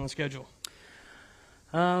on the schedule?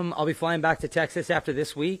 I'll be flying back to Texas after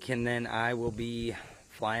this week, and then I will be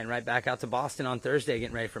flying right back out to Boston on Thursday,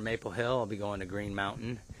 getting ready for Maple Hill. I'll be going to Green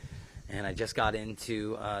Mountain, and I just got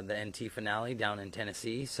into the NT finale down in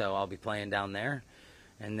Tennessee, so I'll be playing down there,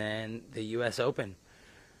 and then the U.S. Open.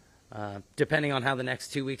 Depending on how the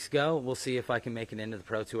next 2 weeks go, we'll see if I can make it into the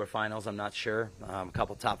Pro Tour finals. I'm not sure. A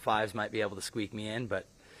couple top 5s might be able to squeak me in, but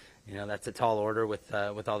that's a tall order with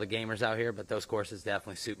all the gamers out here, but those courses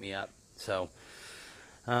definitely suit me up. So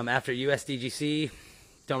after USDGC,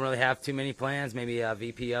 don't really have too many plans. Maybe a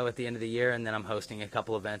VPO at the end of the year, and then I'm hosting a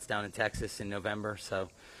couple events down in Texas in November. So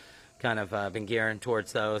kind of been gearing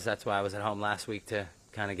towards those. That's why I was at home last week, to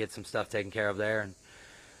kind of get some stuff taken care of there.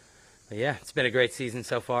 But yeah, it's been a great season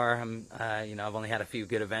so far. I've only had a few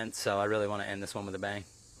good events, so I really want to end this one with a bang.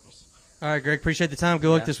 All right, Greg, appreciate the time.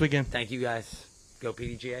 Good luck Yeah. this weekend. Thank you, guys. Go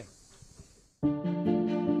PDGA.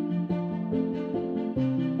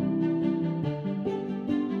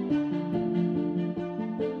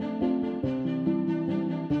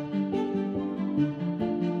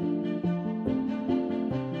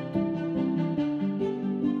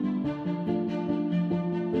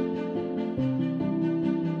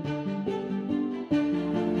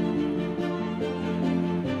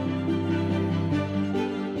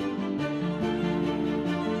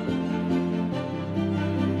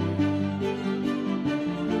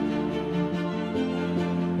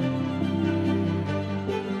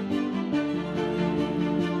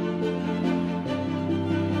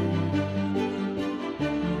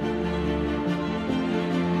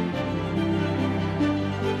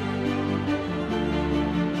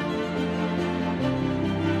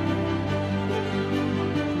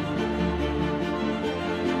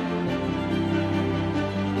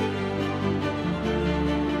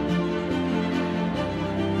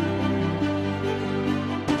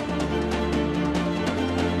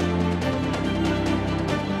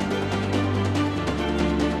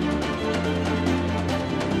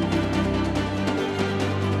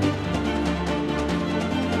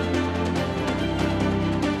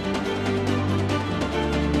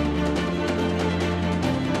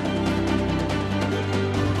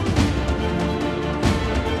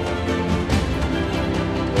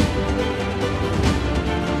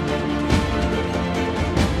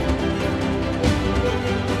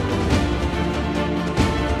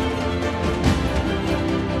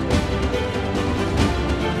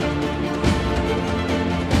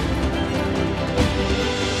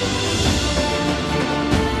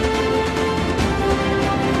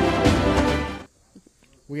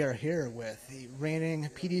 We are here with the reigning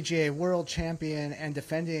PDGA World Champion and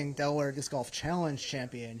defending Delaware Disc Golf Challenge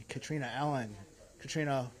Champion, Catrina Allen.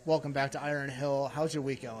 Catrina, welcome back to Iron Hill. How's your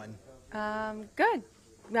week going? Good.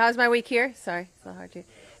 How's my week here? Sorry, it's a little hard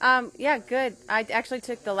to. Yeah, good. I actually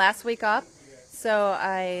took the last week off, so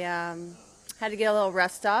I had to get a little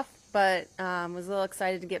rest off, but was a little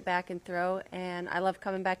excited to get back and throw, and I love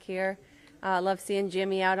coming back here. I love seeing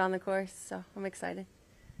Jimmy out on the course, so I'm excited.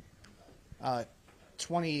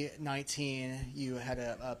 2019, you had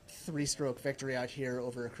a three-stroke victory out here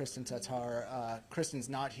over Kristen Tatar. Kristen's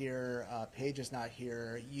not here. Paige is not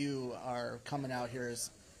here. You are coming out here as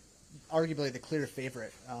arguably the clear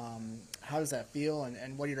favorite. How does that feel,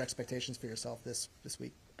 and what are your expectations for yourself this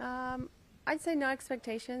week? I'd say no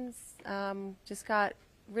expectations. Just got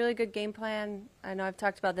really good game plan. I know I've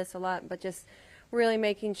talked about this a lot, but just really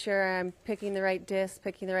making sure I'm picking the right disc,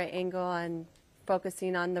 picking the right angle, and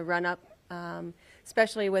focusing on the run-up.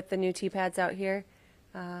 Especially with the new tee pads out here.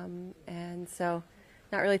 And so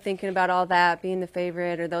not really thinking about all that, being the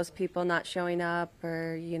favorite or those people not showing up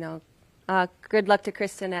or, good luck to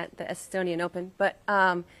Kristen at the Estonian Open. But,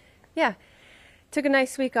 yeah, took a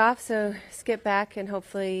nice week off, so just get back and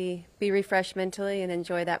hopefully be refreshed mentally and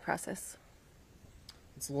enjoy that process.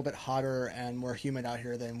 It's a little bit hotter and more humid out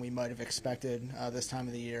here than we might have expected this time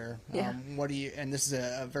of the year. Yeah. And this is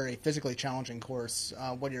a very physically challenging course.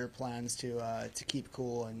 What are your plans to keep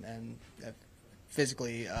cool and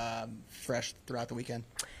physically fresh throughout the weekend?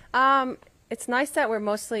 It's nice that we're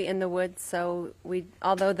mostly in the woods, so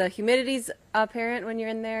although the humidity's apparent when you're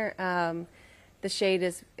in there, the shade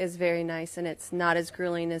is very nice, and it's not as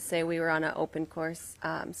grueling as, say, we were on an open course.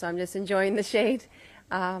 So I'm just enjoying the shade.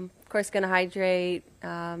 Of course, going to hydrate.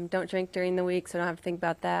 Don't drink during the week, so I don't have to think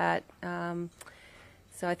about that.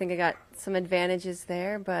 So I think I got some advantages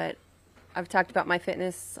there, but I've talked about my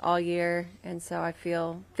fitness all year, and so I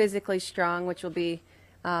feel physically strong, which will be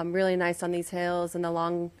really nice on these hills and the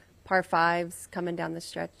long par fives coming down the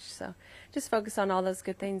stretch. So just focus on all those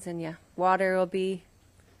good things, and yeah, water will be.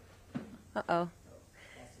 Uh-oh.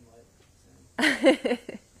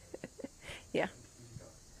 Yeah.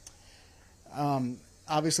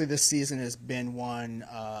 Obviously, this season has been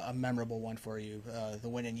a memorable one for you. The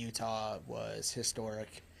win in Utah was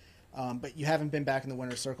historic. But you haven't been back in the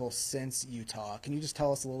winner's circle since Utah. Can you just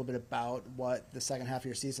tell us a little bit about what the second half of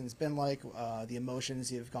your season has been like, the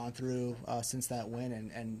emotions you've gone through since that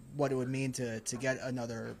win, and what it would mean to get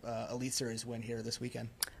another Elite Series win here this weekend?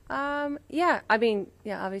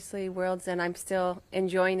 Obviously Worlds, and I'm still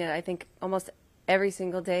enjoying it. I think almost every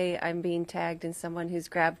single day I'm being tagged in someone who's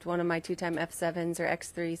grabbed one of my two-time F7s or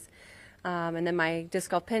X3s. And then my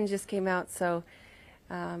disc golf pin just came out, so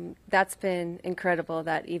that's been incredible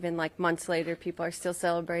that even like months later people are still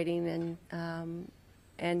celebrating.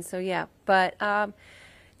 And so, yeah. But to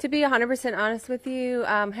be 100% honest with you,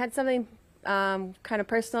 had something kind of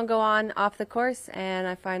personal go on off the course, and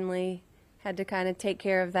I finally had to kind of take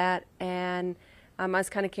care of that, and I was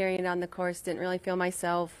kind of carrying it on the course. Didn't really feel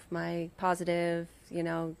myself, my positive,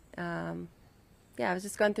 I was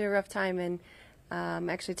just going through a rough time, and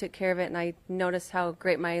actually took care of it, and I noticed how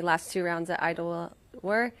great my last 2 rounds at Idle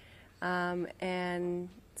were, and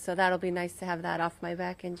so that'll be nice to have that off my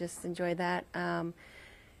back and just enjoy that.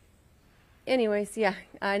 Anyways, yeah,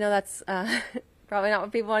 I know that's probably not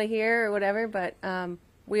what people want to hear or whatever, but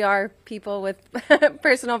we are people with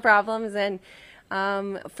personal problems, and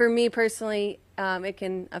for me personally, it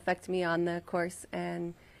can affect me on the course,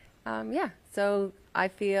 and so I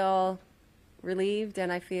feel relieved,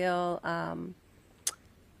 and I feel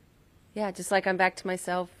just like I'm back to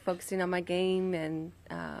myself, focusing on my game and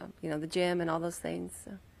the gym and all those things.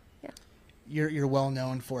 So you're well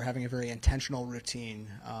known for having a very intentional routine.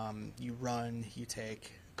 You run, you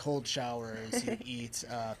take cold showers, you eat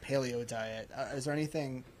paleo diet. Is there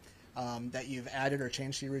anything that you've added or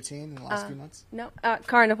changed to your routine in the last few months? No,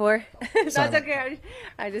 carnivore. That's Sorry. okay.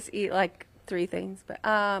 I just eat like 3 things, but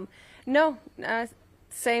no.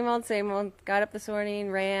 Same old, same old. Got up this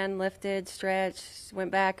morning, ran, lifted, stretched,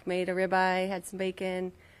 went back, made a ribeye, had some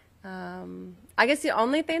bacon. I guess the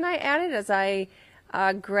only thing I added is I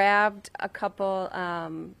grabbed a couple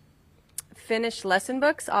finished lesson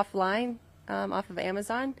books offline, off of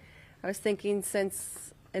Amazon. I was thinking,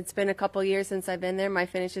 since it's been a couple years since I've been there, my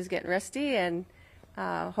finish is getting rusty, and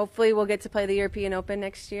hopefully we'll get to play the European Open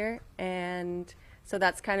next year. And so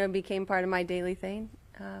that's kind of became part of my daily thing.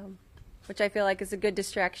 Which I feel like is a good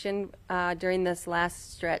distraction during this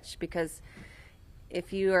last stretch, because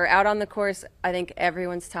if you are out on the course, I think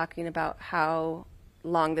everyone's talking about how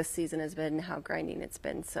long this season has been and how grinding it's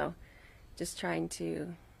been. So just trying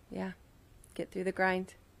to, get through the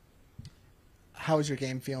grind. How is your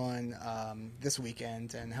game feeling this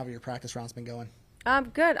weekend, and how have your practice rounds been going?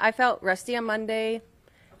 Good. I felt rusty on Monday,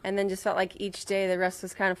 and then just felt like each day the rest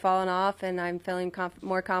was kind of falling off, and I'm feeling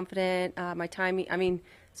more confident. My timing, I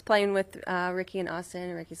was playing with Ricky and Austin,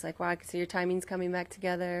 and Ricky's like, wow, I can see your timing's coming back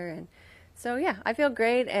together. And so, I feel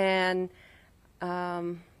great, and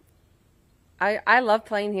I love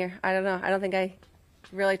playing here. I don't know. I don't think I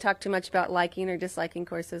really talk too much about liking or disliking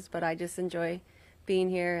courses, but I just enjoy being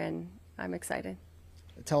here, and I'm excited.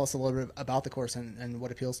 Tell us a little bit about the course and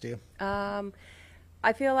what appeals to you.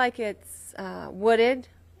 I feel like it's wooded,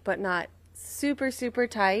 but not super, super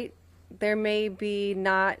tight. There may be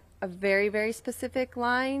not a very, very specific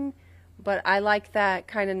line, but I like that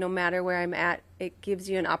kind of no matter where I'm at, it gives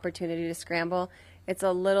you an opportunity to scramble. It's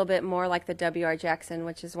a little bit more like the W.R. Jackson,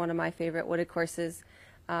 which is one of my favorite wooded courses,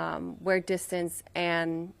 where distance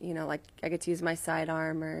and, like I get to use my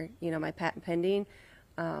sidearm or, my patent pending.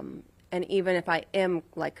 And even if I am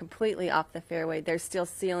like completely off the fairway, there's still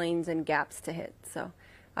ceilings and gaps to hit. So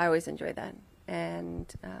I always enjoy that.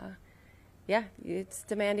 And it's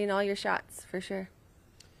demanding all your shots for sure.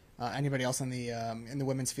 Anybody else in the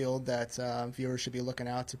women's field that viewers should be looking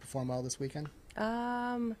out to perform well this weekend?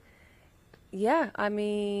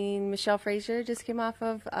 Michelle Frazier just came off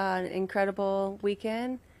of an incredible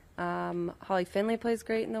weekend. Holly Finley plays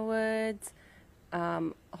great in the woods.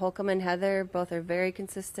 Hokom and Heather both are very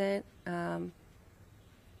consistent.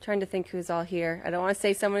 Trying to think who's all here. I don't want to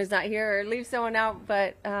say someone who's not here or leave someone out,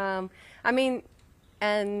 but and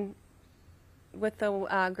with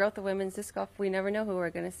the growth of women's disc golf, we never know who we're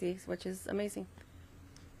going to see, which is amazing.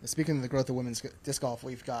 Speaking of the growth of women's disc golf,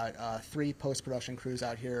 we've got 3 post-production crews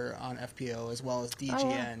out here on FPO as well as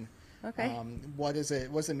DGN. Oh, okay. What does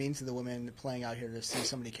it mean to the women playing out here to see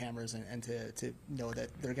so many cameras and to know that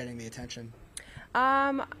they're getting the attention?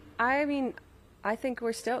 I think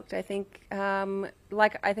we're stoked. I think,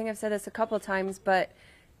 I think I've said this a couple of times, but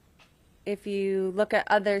if you look at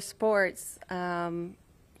other sports, I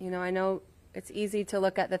know it's easy to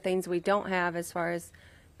look at the things we don't have as far as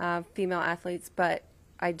female athletes, but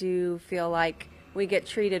I do feel like we get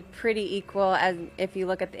treated pretty equal as if you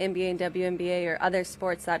look at the NBA and WNBA or other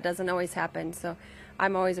sports. That doesn't always happen, so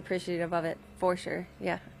I'm always appreciative of it for sure.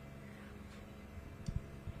 Yeah.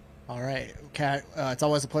 All right, Kat, it's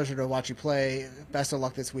always a pleasure to watch you play. Best of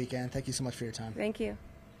luck this weekend. Thank you so much for your time. Thank you.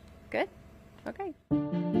 Good. Okay.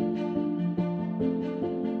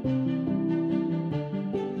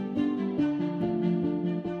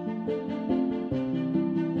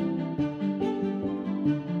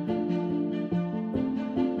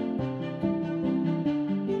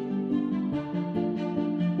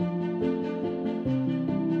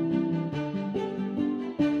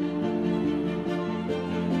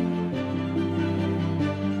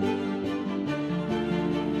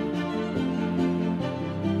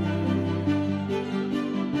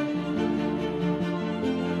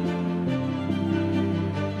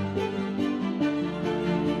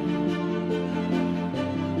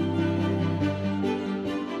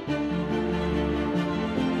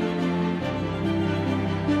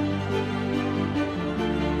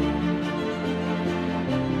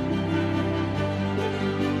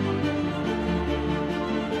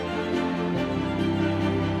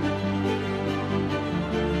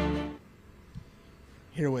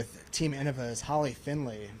 here with Team Innova's Holly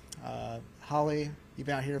Finley. Holly, you've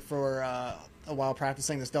been out here for a while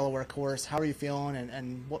practicing this Delaware course. How are you feeling,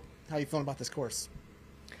 and how are you feeling about this course?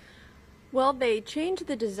 Well, they changed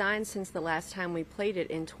the design since the last time we played it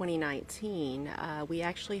in 2019. We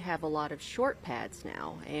actually have a lot of short pads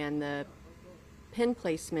now, and the pin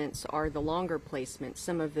placements are the longer placements.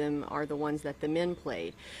 Some of them are the ones that the men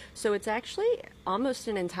played. So it's actually almost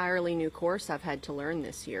an entirely new course I've had to learn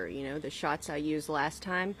this year. You know, the shots I used last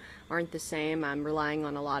time aren't the same. I'm relying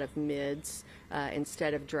on a lot of mids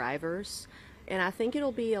instead of drivers. And I think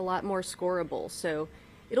it'll be a lot more scoreable. So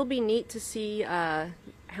it'll be neat to see how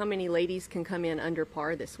many ladies can come in under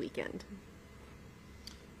par this weekend.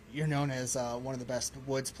 You're known as one of the best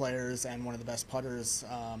woods players and one of the best putters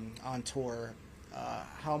on tour.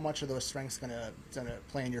 How much are those strengths going to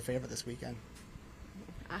play in your favor this weekend?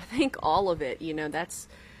 I think all of it. You know, that's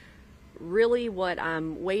really what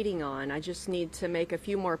I'm waiting on. I just need to make a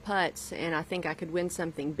few more putts, and I think I could win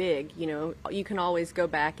something big. You know, you can always go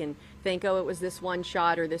back and think, oh, it was this one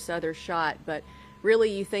shot or this other shot, but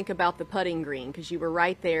really you think about the putting green because you were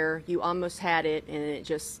right there, you almost had it, and it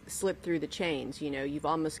just slipped through the chains. You know, you've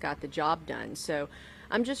almost got the job done. So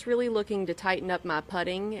I'm just really looking to tighten up my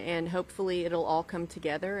putting, and hopefully it'll all come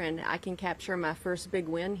together and I can capture my first big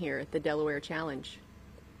win here at the Delaware Challenge.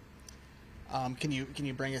 Can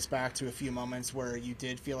you bring us back to a few moments where you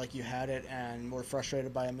did feel like you had it and were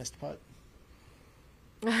frustrated by a missed putt?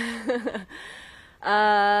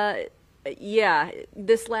 Yeah,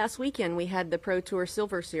 this last weekend we had the Pro Tour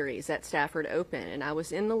Silver Series at Stafford Open, and I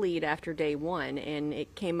was in the lead after day one, and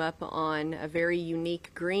it came up on a very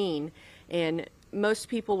unique green, and most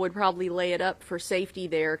people would probably lay it up for safety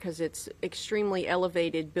there because it's extremely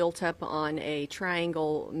elevated, built up on a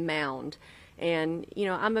triangle mound. And, you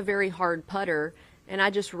know, I'm a very hard putter, and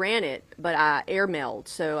I just ran it, but I airmailed,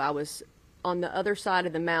 so I was on the other side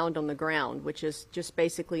of the mound on the ground, which is just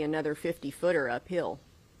basically another 50-footer uphill.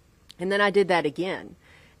 And then I did that again.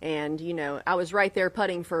 And, you know, I was right there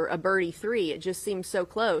putting for a birdie 3. It just seemed so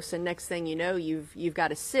close, and next thing you know, you've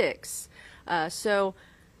got a 6. So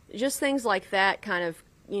just things like that kind of,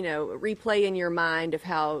 you know, replay in your mind of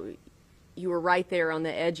how you were right there on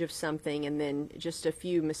the edge of something, and then just a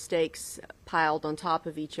few mistakes piled on top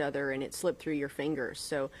of each other, and it slipped through your fingers.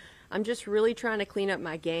 So I'm just really trying to clean up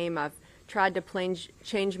my game. I've tried to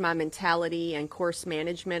change my mentality and course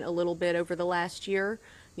management a little bit over the last year.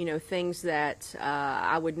 You know, things that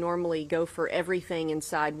I would normally go for everything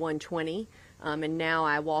inside 120, and now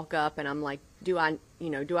I walk up and I'm like, do I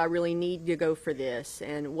really need to go for this?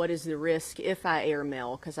 And what is the risk if I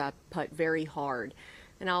airmail? Because I putt very hard.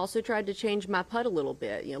 And I also tried to change my putt a little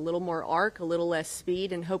bit, you know, a little more arc, a little less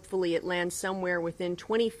speed, and hopefully it lands somewhere within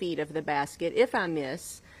 20 feet of the basket if I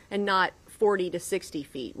miss, and not 40 to 60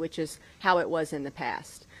 feet, which is how it was in the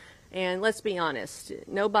past. And let's be honest,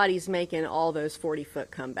 nobody's making all those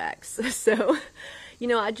 40-foot comebacks. So, you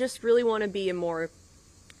know, I just really want to be a more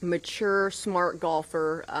mature, smart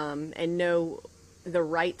golfer and know the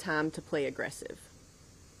right time to play aggressive.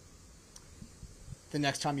 The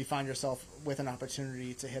next time you find yourself with an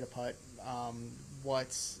opportunity to hit a putt, what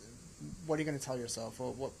are you going to tell yourself?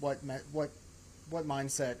 What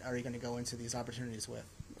mindset are you going to go into these opportunities with?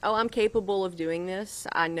 Oh, I'm capable of doing this.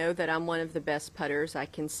 I know that I'm one of the best putters. I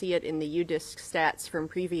can see it in the UDisc stats from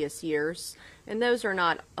previous years, and those are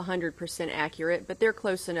not 100% accurate, but they're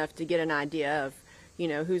close enough to get an idea of, you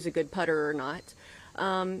know, who's a good putter or not.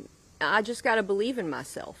 I just got to believe in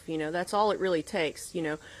myself. You know, that's all it really takes. You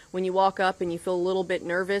know, when you walk up and you feel a little bit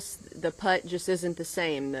nervous, the putt just isn't the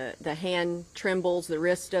same. The hand trembles, the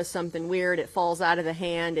wrist does something weird, it falls out of the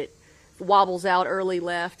hand, it wobbles out early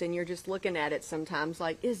left, and you're just looking at it sometimes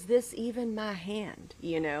like, is this even my hand?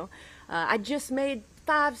 You know, I just made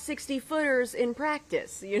 5 60-footers in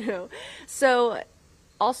practice, you know. So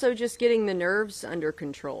also just getting the nerves under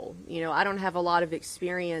control. You know, I don't have a lot of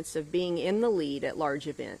experience of being in the lead at large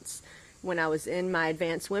events. When I was in my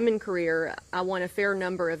advanced women career, I won a fair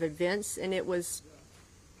number of events, and it was,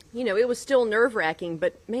 you know, it was still nerve-wracking,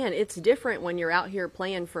 but man, it's different when you're out here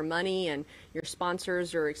playing for money and your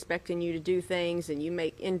sponsors are expecting you to do things and you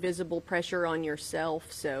make invisible pressure on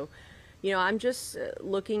yourself. So, you know, I'm just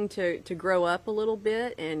looking to grow up a little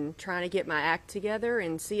bit and trying to get my act together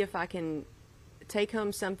and see if I can take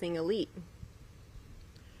home something elite.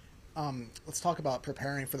 Let's talk about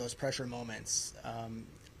preparing for those pressure moments.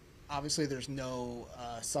 Obviously, there's no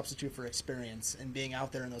substitute for experience and being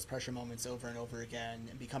out there in those pressure moments over and over again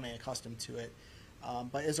and becoming accustomed to it.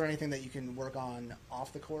 But is there anything that you can work on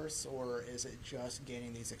off the course, or is it just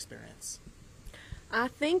gaining these experience? I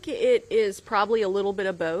think it is probably a little bit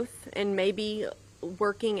of both, and maybe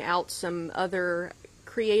working out some other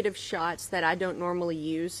creative shots that I don't normally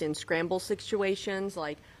use in scramble situations,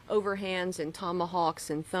 like overhands and tomahawks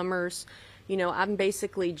and thumbers. You know, I'm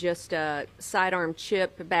basically just a sidearm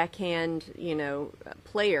chip, backhand,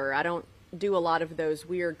 player. I don't do a lot of those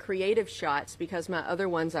weird creative shots because my other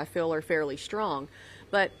ones I feel are fairly strong.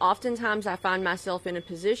 But oftentimes I find myself in a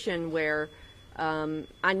position where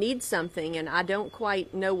I need something and I don't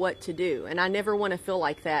quite know what to do. And I never want to feel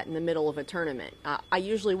like that in the middle of a tournament. I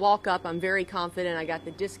usually walk up, I'm very confident, I got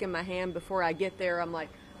the disc in my hand. Before I get there, I'm like,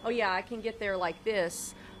 oh yeah, I can get there like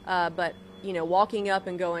this. But, walking up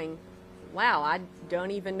and going, wow, I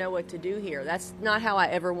don't even know what to do here. That's not how I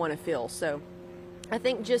ever want to feel. So I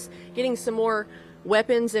think just getting some more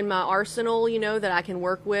weapons in my arsenal, that I can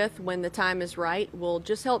work with when the time is right will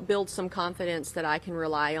just help build some confidence that I can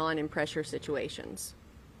rely on in pressure situations.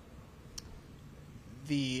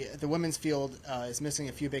 The women's field is missing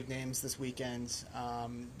a few big names this weekend.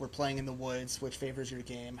 We're playing in the woods, which favors your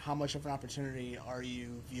game. How much of an opportunity are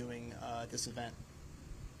you viewing this event?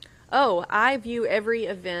 Oh, I view every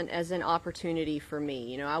event as an opportunity for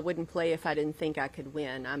me. I wouldn't play if I didn't think I could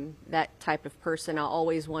win. I'm that type of person. I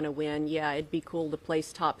always want to win. Yeah, it'd be cool to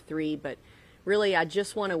place top 3, but really I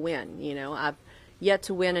just want to win. I've yet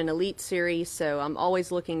to win an elite series, so I'm always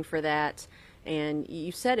looking for that. And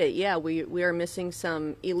you said it, yeah, we are missing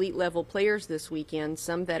some elite level players this weekend,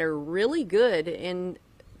 some that are really good in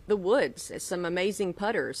the woods, some amazing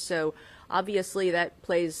putters. So obviously that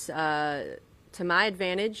plays to my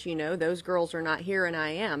advantage. Those girls are not here and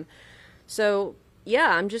I am. So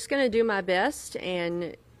yeah, I'm just going to do my best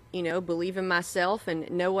and, believe in myself and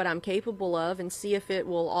know what I'm capable of and see if it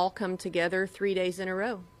will all come together 3 days in a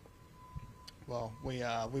row. Well,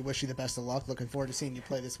 we wish you the best of luck. Looking forward to seeing you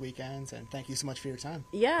play this weekend, and thank you so much for your time.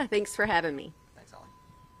 Yeah, thanks for having me. Thanks, Holly.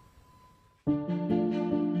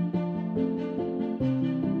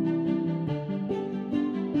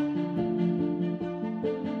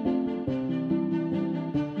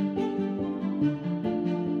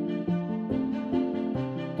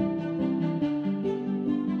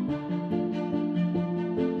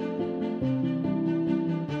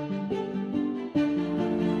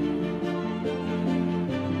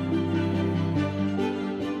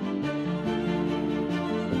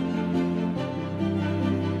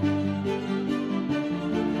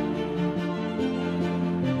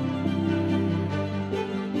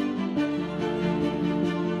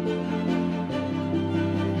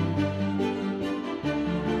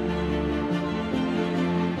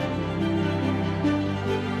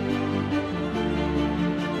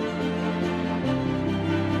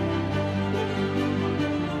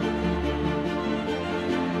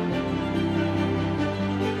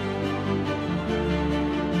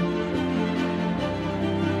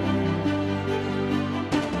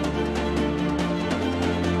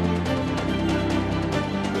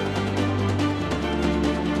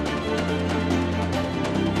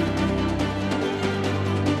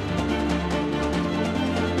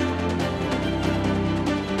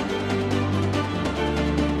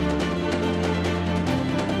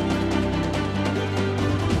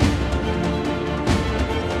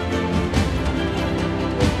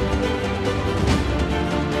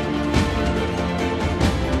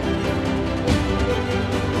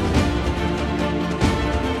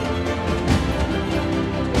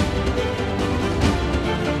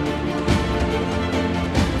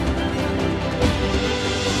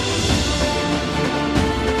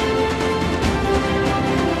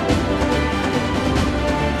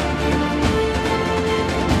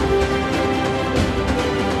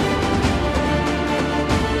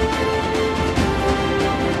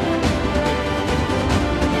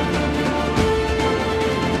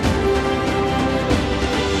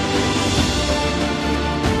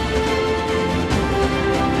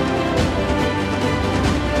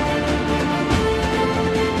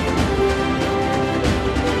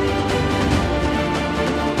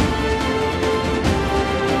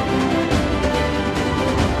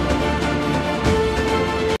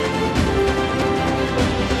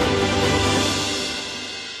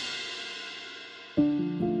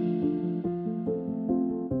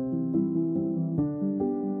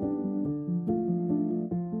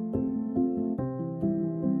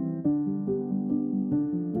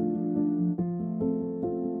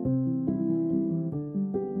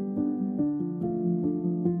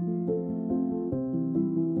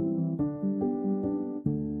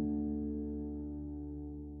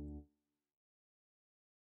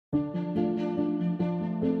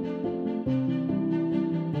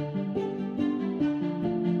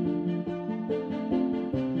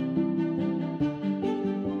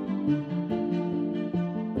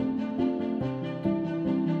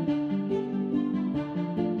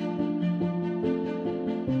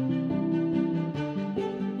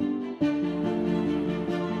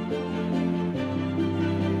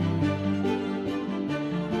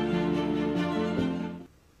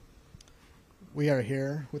 We are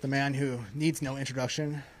here with a man who needs no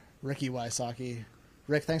introduction, Ricky Wysocki.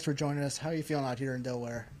 Rick, thanks for joining us. How are you feeling out here in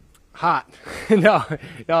Delaware? Hot. No,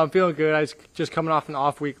 I'm feeling good. I was just coming off an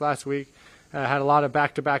off week last week. I had a lot of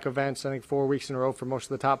back-to-back events, I think 4 weeks in a row for most of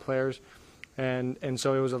the top players. And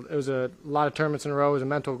so it was a lot of tournaments in a row. It was a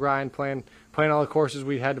mental grind playing all the courses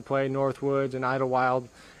we had to play, Northwoods and Idlewild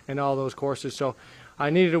and all those courses. So I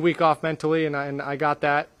needed a week off mentally, and I got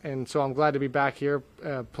that, and so I'm glad to be back here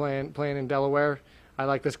playing in Delaware. I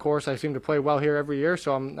like this course. I seem to play well here every year,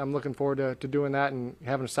 so I'm looking forward to doing that and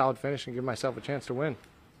having a solid finish and give myself a chance to win.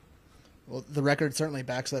 Well, the record certainly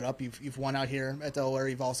backs that up. You've won out here at Delaware.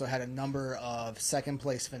 You've also had a number of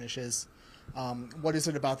second-place finishes. What is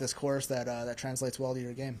it about this course that translates well to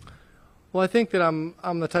your game? Well, I think that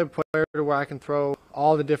I'm the type of player where I can throw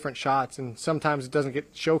all the different shots, and sometimes it doesn't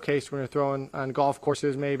get showcased when you're throwing on golf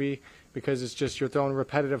courses, maybe because it's just you're throwing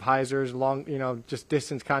repetitive hyzers, long, just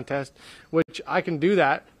distance contest, which I can do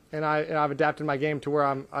that, and I've adapted my game to where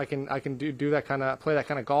I can do that kind of play that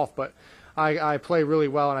kind of golf, but I play really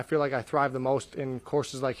well, and I feel like I thrive the most in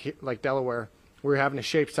courses like Delaware, where you're having to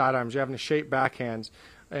shape sidearms, you're having to shape backhands,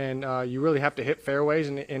 and you really have to hit fairways,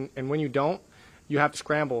 and when you don't, you have to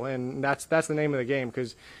scramble, and that's the name of the game,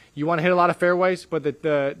 because you want to hit a lot of fairways, but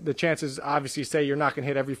the chances obviously say you're not going to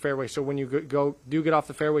hit every fairway. So when you do get off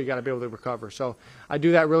the fairway, you got to be able to recover. So I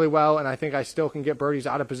do that really well, and I think I still can get birdies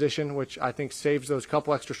out of position, which I think saves those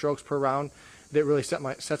couple extra strokes per round that really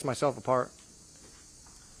sets myself apart.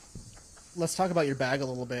 Let's talk about your bag a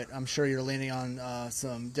little bit. I'm sure you're leaning on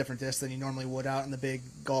some different discs than you normally would out in the big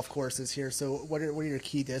golf courses here. So what are your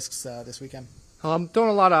key discs this weekend? I'm throwing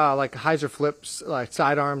a lot of like hyzer flips, like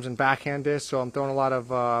sidearms and backhand discs. So I'm throwing a lot of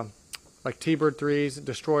like T-bird threes,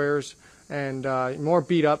 destroyers, and more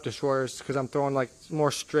beat up destroyers because I'm throwing like more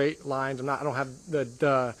straight lines. I don't have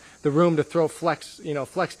the room to throw flex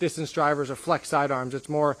distance drivers or flex sidearms. It's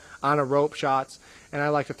more on a rope shots, and I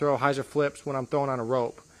like to throw hyzer flips when I'm throwing on a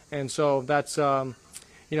rope. And so that's I'm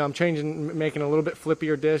making a little bit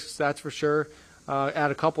flippier discs. That's for sure. Add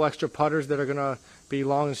a couple extra putters that are gonna be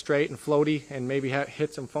long and straight and floaty, and maybe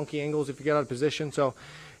hit some funky angles if you get out of position. So,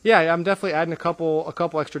 yeah, I'm definitely adding a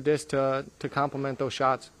couple extra discs to complement those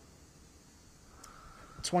shots.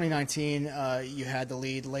 2019, you had the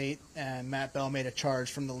lead late, and Matt Bell made a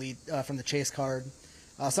charge from the lead from the chase card.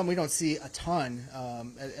 Something we don't see a ton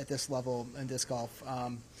at this level in disc golf.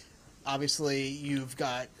 Obviously, you've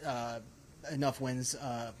got enough wins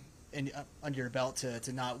under your belt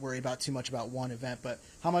to not worry about too much about one event, but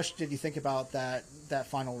how much did you think about that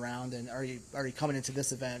final round, and are you coming into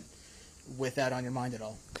this event with that on your mind at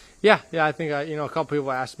all? Yeah, I think a couple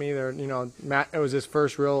people asked me there. Matt, it was his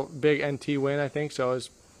first real big NT win, I think. So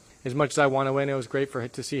as much as I want to win, it was great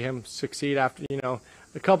to see him succeed after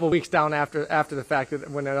a couple of weeks down after the fact that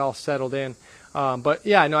when it all settled in. But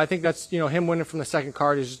yeah, no, I think that's him winning from the second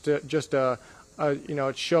card is just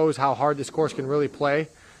it shows how hard this course can really play.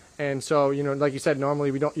 And so, like you said,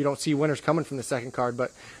 normally you don't see winners coming from the second card,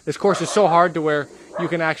 but this course is so hard to where you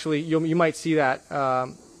can actually you might see that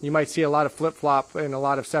you might see a lot of flip flop and a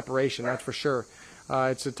lot of separation. That's for sure.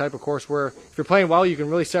 It's a type of course where if you're playing well, you can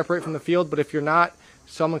really separate from the field, but if you're not,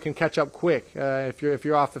 someone can catch up quick if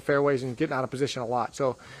you're off the fairways and getting out of position a lot.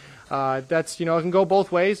 So that's it can go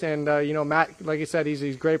both ways. And Matt, like I said, he's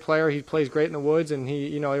a great player. He plays great in the woods, and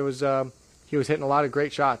he was hitting a lot of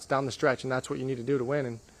great shots down the stretch, and that's what you need to do to win.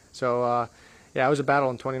 And so, it was a battle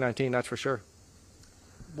in 2019, that's for sure.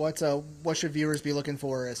 What should viewers be looking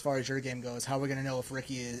for as far as your game goes? How are we going to know if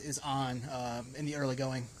Ricky is on in the early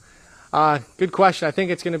going? Good question. I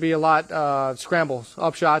think it's going to be a lot scrambles,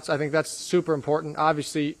 up shots. I think that's super important.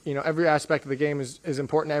 Obviously, every aspect of the game is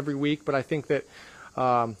important every week, but I think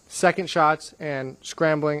that second shots and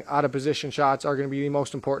scrambling out of position shots are going to be the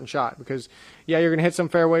most important shot because, you're going to hit some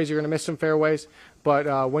fairways, you're going to miss some fairways,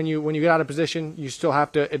 but when you get out of position, you still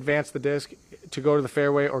have to advance the disc to go to the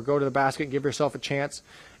fairway or go to the basket and give yourself a chance.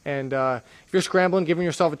 And if you're scrambling, giving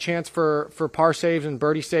yourself a chance for par saves and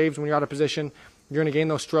birdie saves when you're out of position, you're going to gain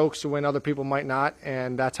those strokes when other people might not,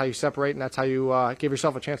 and that's how you separate, and that's how you give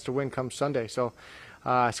yourself a chance to win come Sunday. So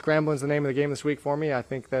scrambling's the name of the game this week for me. I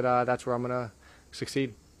think that that's where I'm going to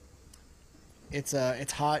succeed. It's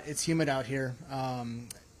hot, it's humid out here.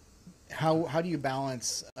 How do you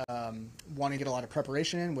balance wanting to get a lot of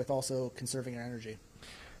preparation in with also conserving your energy?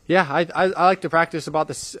 Yeah, I like to practice about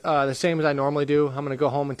the same as I normally do. I'm going to go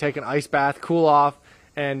home and take an ice bath, cool off,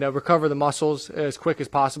 and recover the muscles as quick as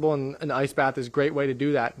possible. And an ice bath is a great way to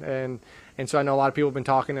do that. And so I know a lot of people have been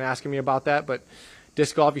talking and asking me about that. But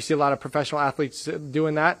disc golf, you see a lot of professional athletes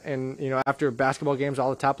doing that. And, after basketball games, all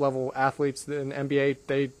the top-level athletes in the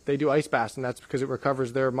NBA, they do ice baths, and that's because it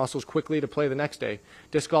recovers their muscles quickly to play the next day.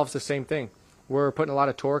 Disc golf's the same thing. We're putting a lot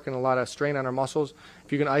of torque and a lot of strain on our muscles.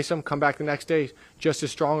 If you can ice them, come back the next day just as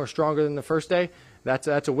strong or stronger than the first day, that's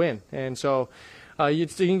a win. And so you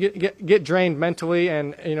can get drained mentally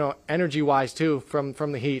and energy-wise too from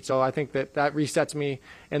the heat. So I think that resets me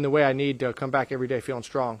in the way I need to come back every day feeling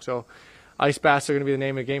strong. So ice baths are going to be the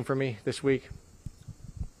name of the game for me this week.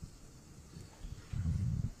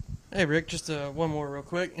 Hey, Rick, just one more real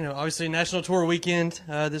quick. Obviously National Tour weekend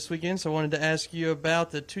this weekend, so I wanted to ask you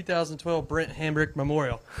about the 2012 Brent Hambrick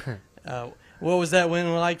Memorial. What was that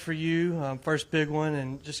win like for you? First big one,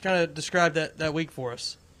 and just kind of describe that week for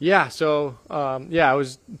us. Yeah, so, it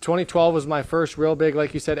was 2012 was my first real big,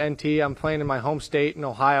 like you said, NT. I'm playing in my home state in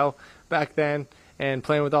Ohio back then and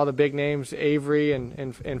playing with all the big names, Avery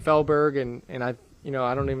and Fellberg, and I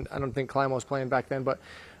don't think Klein was playing back then, but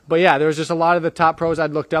yeah, there was just a lot of the top pros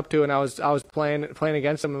I'd looked up to, and I was playing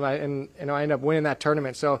against them, and I ended up winning that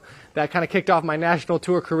tournament. So that kind of kicked off my national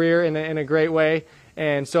tour career in a great way.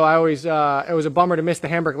 And so I always it was a bummer to miss the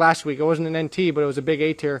Hamburg last week. It wasn't an NT, but it was a big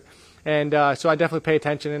A tier, and so I definitely pay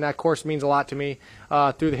attention. And that course means a lot to me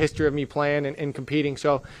through the history of me playing and competing.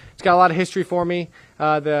 So it's got a lot of history for me,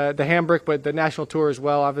 the Hamburg, but the national tour as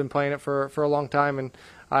well. I've been playing it for a long time, and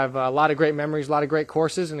I have a lot of great memories, a lot of great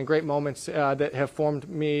courses, and great moments that have formed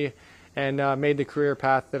me and made the career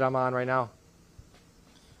path that I'm on right now.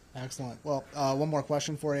 Excellent. Well, one more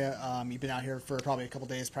question for you. You've been out here for probably a couple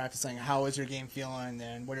days practicing. How is your game feeling,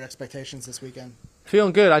 and what are your expectations this weekend?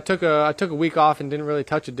 Feeling good. I took a week off and didn't really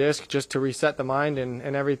touch a disc just to reset the mind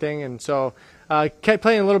and everything, and so kept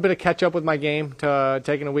playing a little bit of catch up with my game.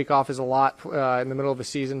 Taking a week off is a lot in the middle of the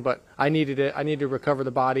season, but I needed it. I needed to recover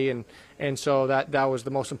the body, and so that was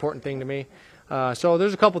the most important thing to me. So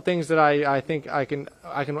there's a couple things that I think I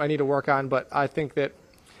need to work on, but I think that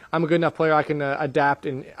I'm a good enough player. I can adapt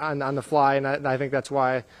on the fly, and I think that's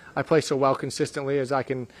why I play so well consistently. Is I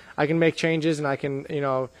can make changes, and I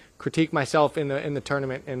can critique myself in the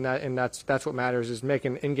tournament, and that's what matters, is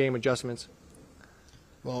making in-game adjustments.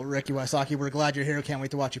 Well, Ricky Wysocki, we're glad you're here. Can't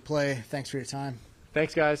wait to watch you play. Thanks for your time.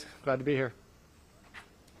 Thanks, guys. Glad to be here.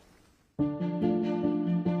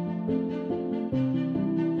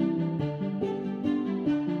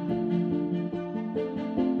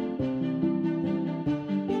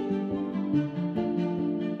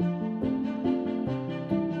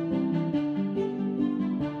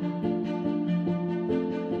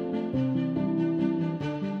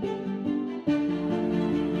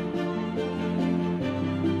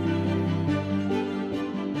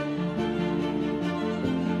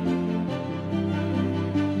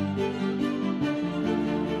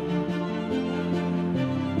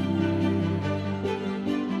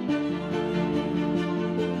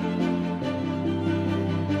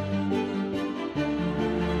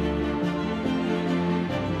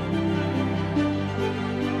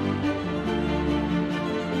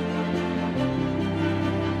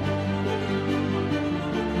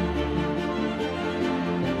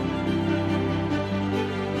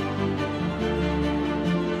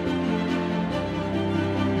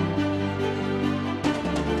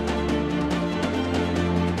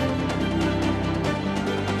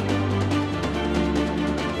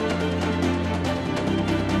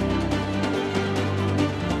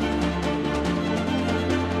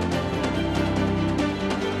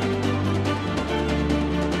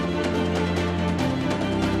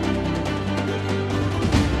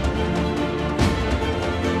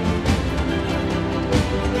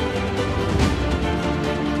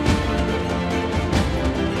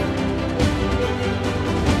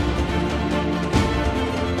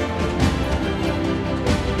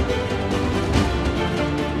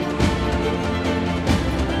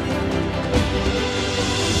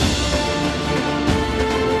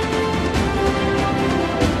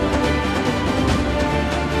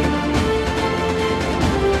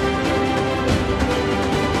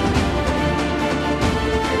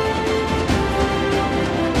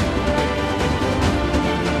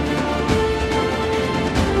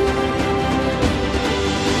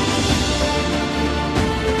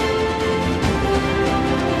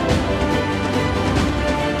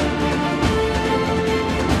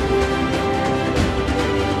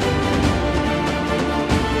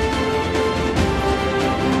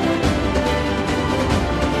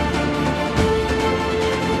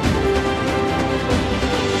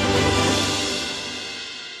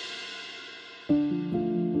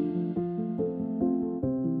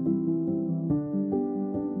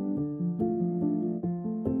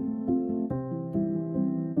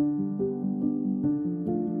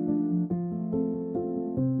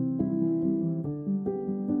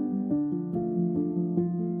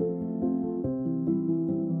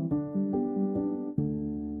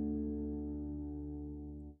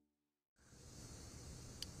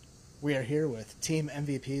 We are here with Team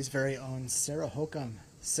MVP's very own Sarah Hokom.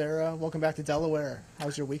 Sarah, welcome back to Delaware.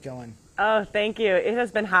 How's your week going? Oh, thank you. It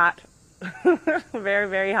has been hot. Very,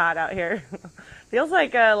 very hot out here. Feels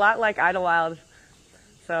like a lot like Idlewild.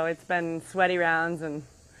 So it's been sweaty rounds and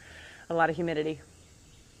a lot of humidity.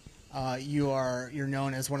 You're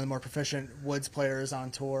known as one of the more proficient woods players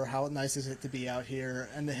on tour. How nice is it to be out here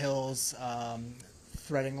in the hills,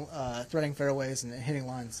 threading fairways and hitting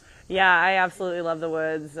lines? Yeah, I absolutely love the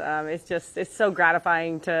woods. It's so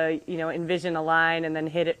gratifying to, envision a line and then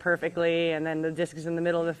hit it perfectly, and then the disc is in the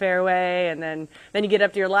middle of the fairway, and then you get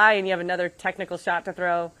up to your lie and you have another technical shot to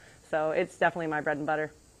throw. So it's definitely my bread and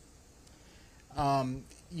butter.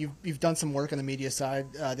 You've done some work on the media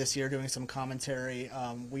side this year, doing some commentary.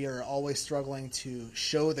 We are always struggling to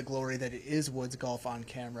show the glory that it is woods golf on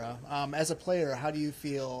camera. As a player, how do you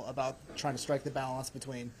feel about trying to strike the balance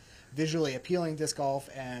between visually appealing disc golf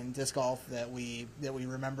and disc golf that we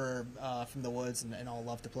remember from the woods and all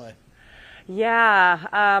love to play? Yeah,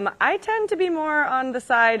 I tend to be more on the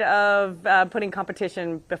side of putting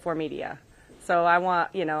competition before media. So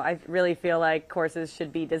I really feel like courses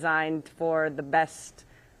should be designed for the best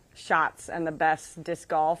shots and the best disc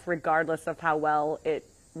golf, regardless of how well it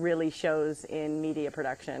really shows in media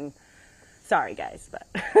production. Sorry, guys, but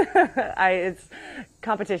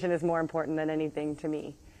competition is more important than anything to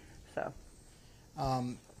me. So,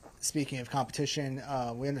 speaking of competition,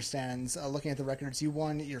 we understand, looking at the records, you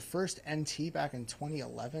won your first NT back in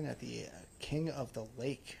 2011 at the King of the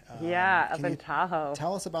Lake. Up in Tahoe.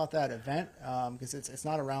 Tell us about that event, because it's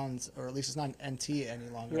not around, or at least it's not an NT any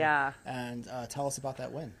longer. Yeah. And tell us about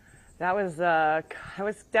that win. That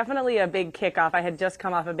was definitely a big kickoff. I had just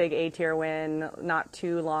come off a big A-tier win not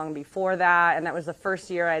too long before that, and that was the first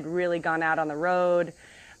year I had really gone out on the road.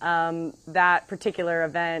 That particular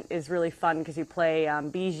event is really fun because you play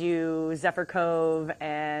Bijou, Zephyr Cove,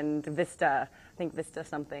 and Vista. I think Vista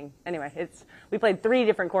something. Anyway, we played 3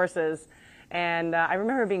 different courses, and I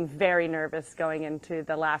remember being very nervous going into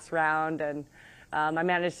the last round, and I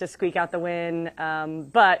managed to squeak out the win,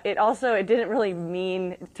 but it didn't really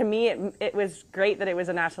mean, to me, it was great that it was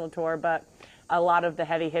a national tour, but a lot of the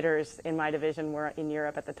heavy hitters in my division were in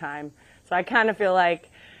Europe at the time. So I kind of feel like,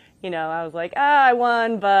 I was like, I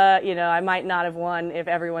won, but, I might not have won if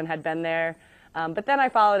everyone had been there. But then I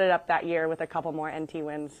followed it up that year with a couple more NT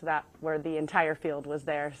wins where the entire field was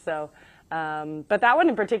there. So, but that one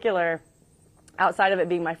in particular, outside of it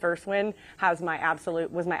being my first win, was my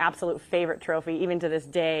absolute favorite trophy, even to this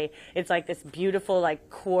day. It's like this beautiful,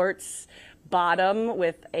 quartz bottom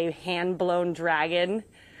with a hand-blown dragon,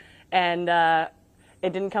 and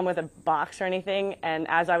it didn't come with a box or anything. And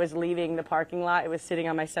as I was leaving the parking lot, it was sitting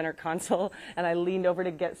on my center console, and I leaned over to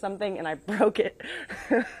get something, and I broke it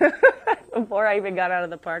before I even got out of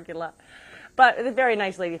the parking lot. But a very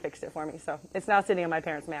nice lady fixed it for me, so it's now sitting on my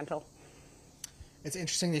parents' mantle. It's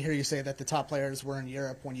interesting to hear you say that the top players were in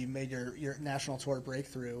Europe when you made your national tour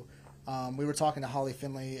breakthrough. We were talking to Holly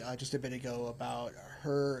Finley just a bit ago about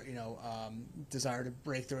her, desire to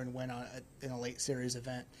break through and win in a late series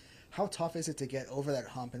event. How tough is it to get over that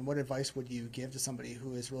hump, and what advice would you give to somebody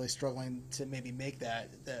who is really struggling to maybe make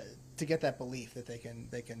to get that belief that they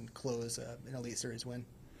can close an elite series win?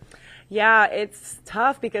 Yeah, it's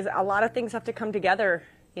tough because a lot of things have to come together,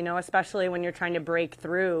 especially when you're trying to break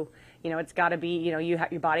through. It's got to be,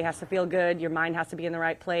 your body has to feel good, your mind has to be in the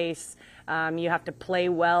right place, you have to play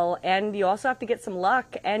well, and you also have to get some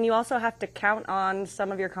luck, and you also have to count on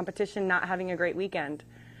some of your competition not having a great weekend.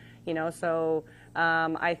 So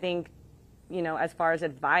I think, as far as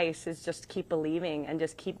advice is just keep believing and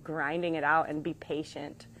just keep grinding it out and be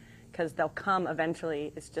patient, because they'll come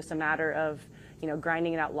eventually. It's just a matter of,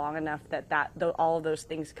 grinding it out long enough that all of those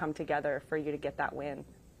things come together for you to get that win.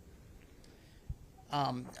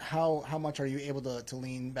 How much are you able to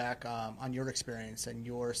lean back on your experience and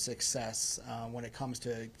your success when it comes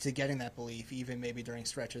to getting that belief, even maybe during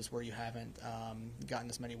stretches where you haven't gotten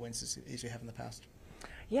as many wins as you have in the past?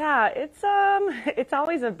 Yeah, it's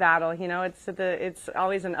always a battle. It's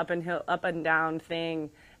always an up and down thing.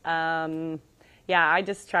 I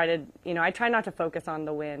just try to, I try not to focus on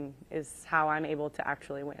the win is how I'm able to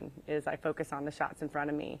actually win, is I focus on the shots in front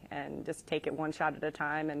of me and just take it one shot at a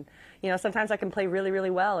time. And, sometimes I can play really, really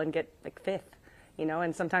well and get fifth,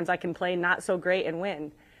 and sometimes I can play not so great and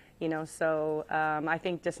win, so I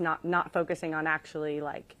think just not focusing on actually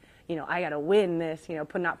I got to win this,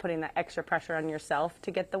 not putting that extra pressure on yourself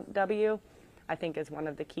to get the W, I think is one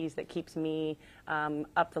of the keys that keeps me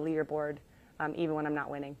up the leaderboard, even when I'm not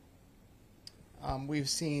winning. We've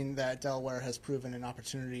seen that Delaware has proven an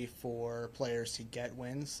opportunity for players to get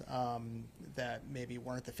wins that maybe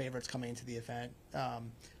weren't the favorites coming into the event.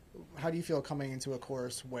 how do you feel coming into a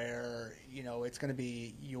course where, you know, it's going to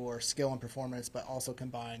be your skill and performance, but also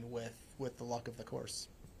combined with the luck of the course?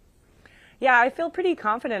 Yeah, I feel pretty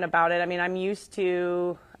confident about it. I mean, I'm used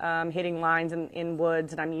to hitting lines in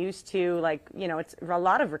woods, and I'm used to, like, you know, it's a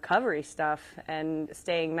lot of recovery stuff and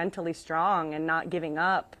staying mentally strong and not giving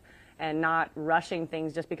up and not rushing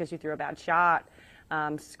things just because you threw a bad shot.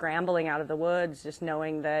 Scrambling out of the woods, just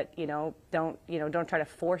knowing that, don't try to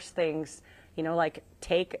force things, like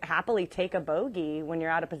happily take a bogey when you're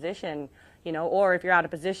out of position, or if you're out of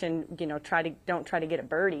position, don't try to get a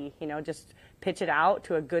birdie, just pitch it out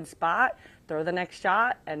to a good spot, throw the next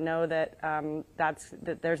shot, and know that,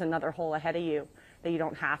 that there's another hole ahead of you, that you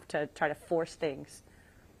don't have to try to force things.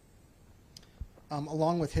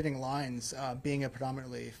 Along with hitting lines, being a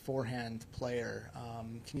predominantly forehand player,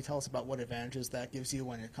 can you tell us about what advantages that gives you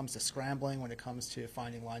when it comes to scrambling, when it comes to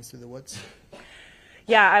finding lines through the woods?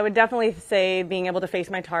 Yeah, I would definitely say being able to face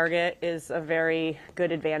my target is a very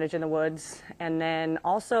good advantage in the woods. And then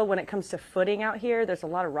also when it comes to footing out here, there's a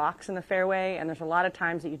lot of rocks in the fairway, and there's a lot of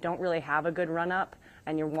times that you don't really have a good run-up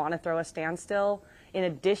and you want to throw a standstill. In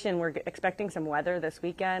addition, we're expecting some weather this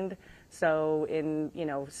weekend. So in,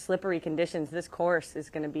 slippery conditions, this course is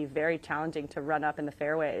going to be very challenging to run up in the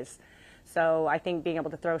fairways. So I think being able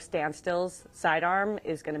to throw standstills sidearm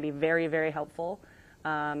is going to be very, very helpful.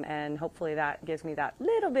 And hopefully that gives me that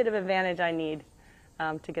little bit of advantage I need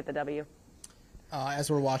to get the W. As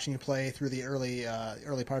we're watching you play through the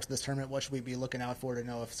early parts of this tournament, what should we be looking out for to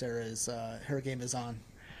know if Sarah's her game is on?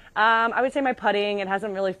 I would say my putting. It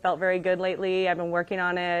hasn't really felt very good lately. I've been working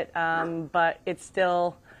on it, but it's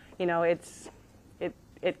still,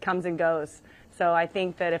 it comes and goes. So I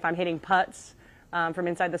think that if I'm hitting putts from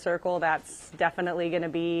inside the circle, that's definitely going to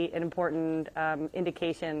be an important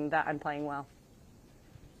indication that I'm playing well.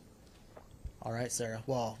 All right, Sarah.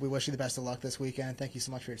 Well, we wish you the best of luck this weekend. Thank you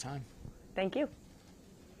so much for your time. Thank you.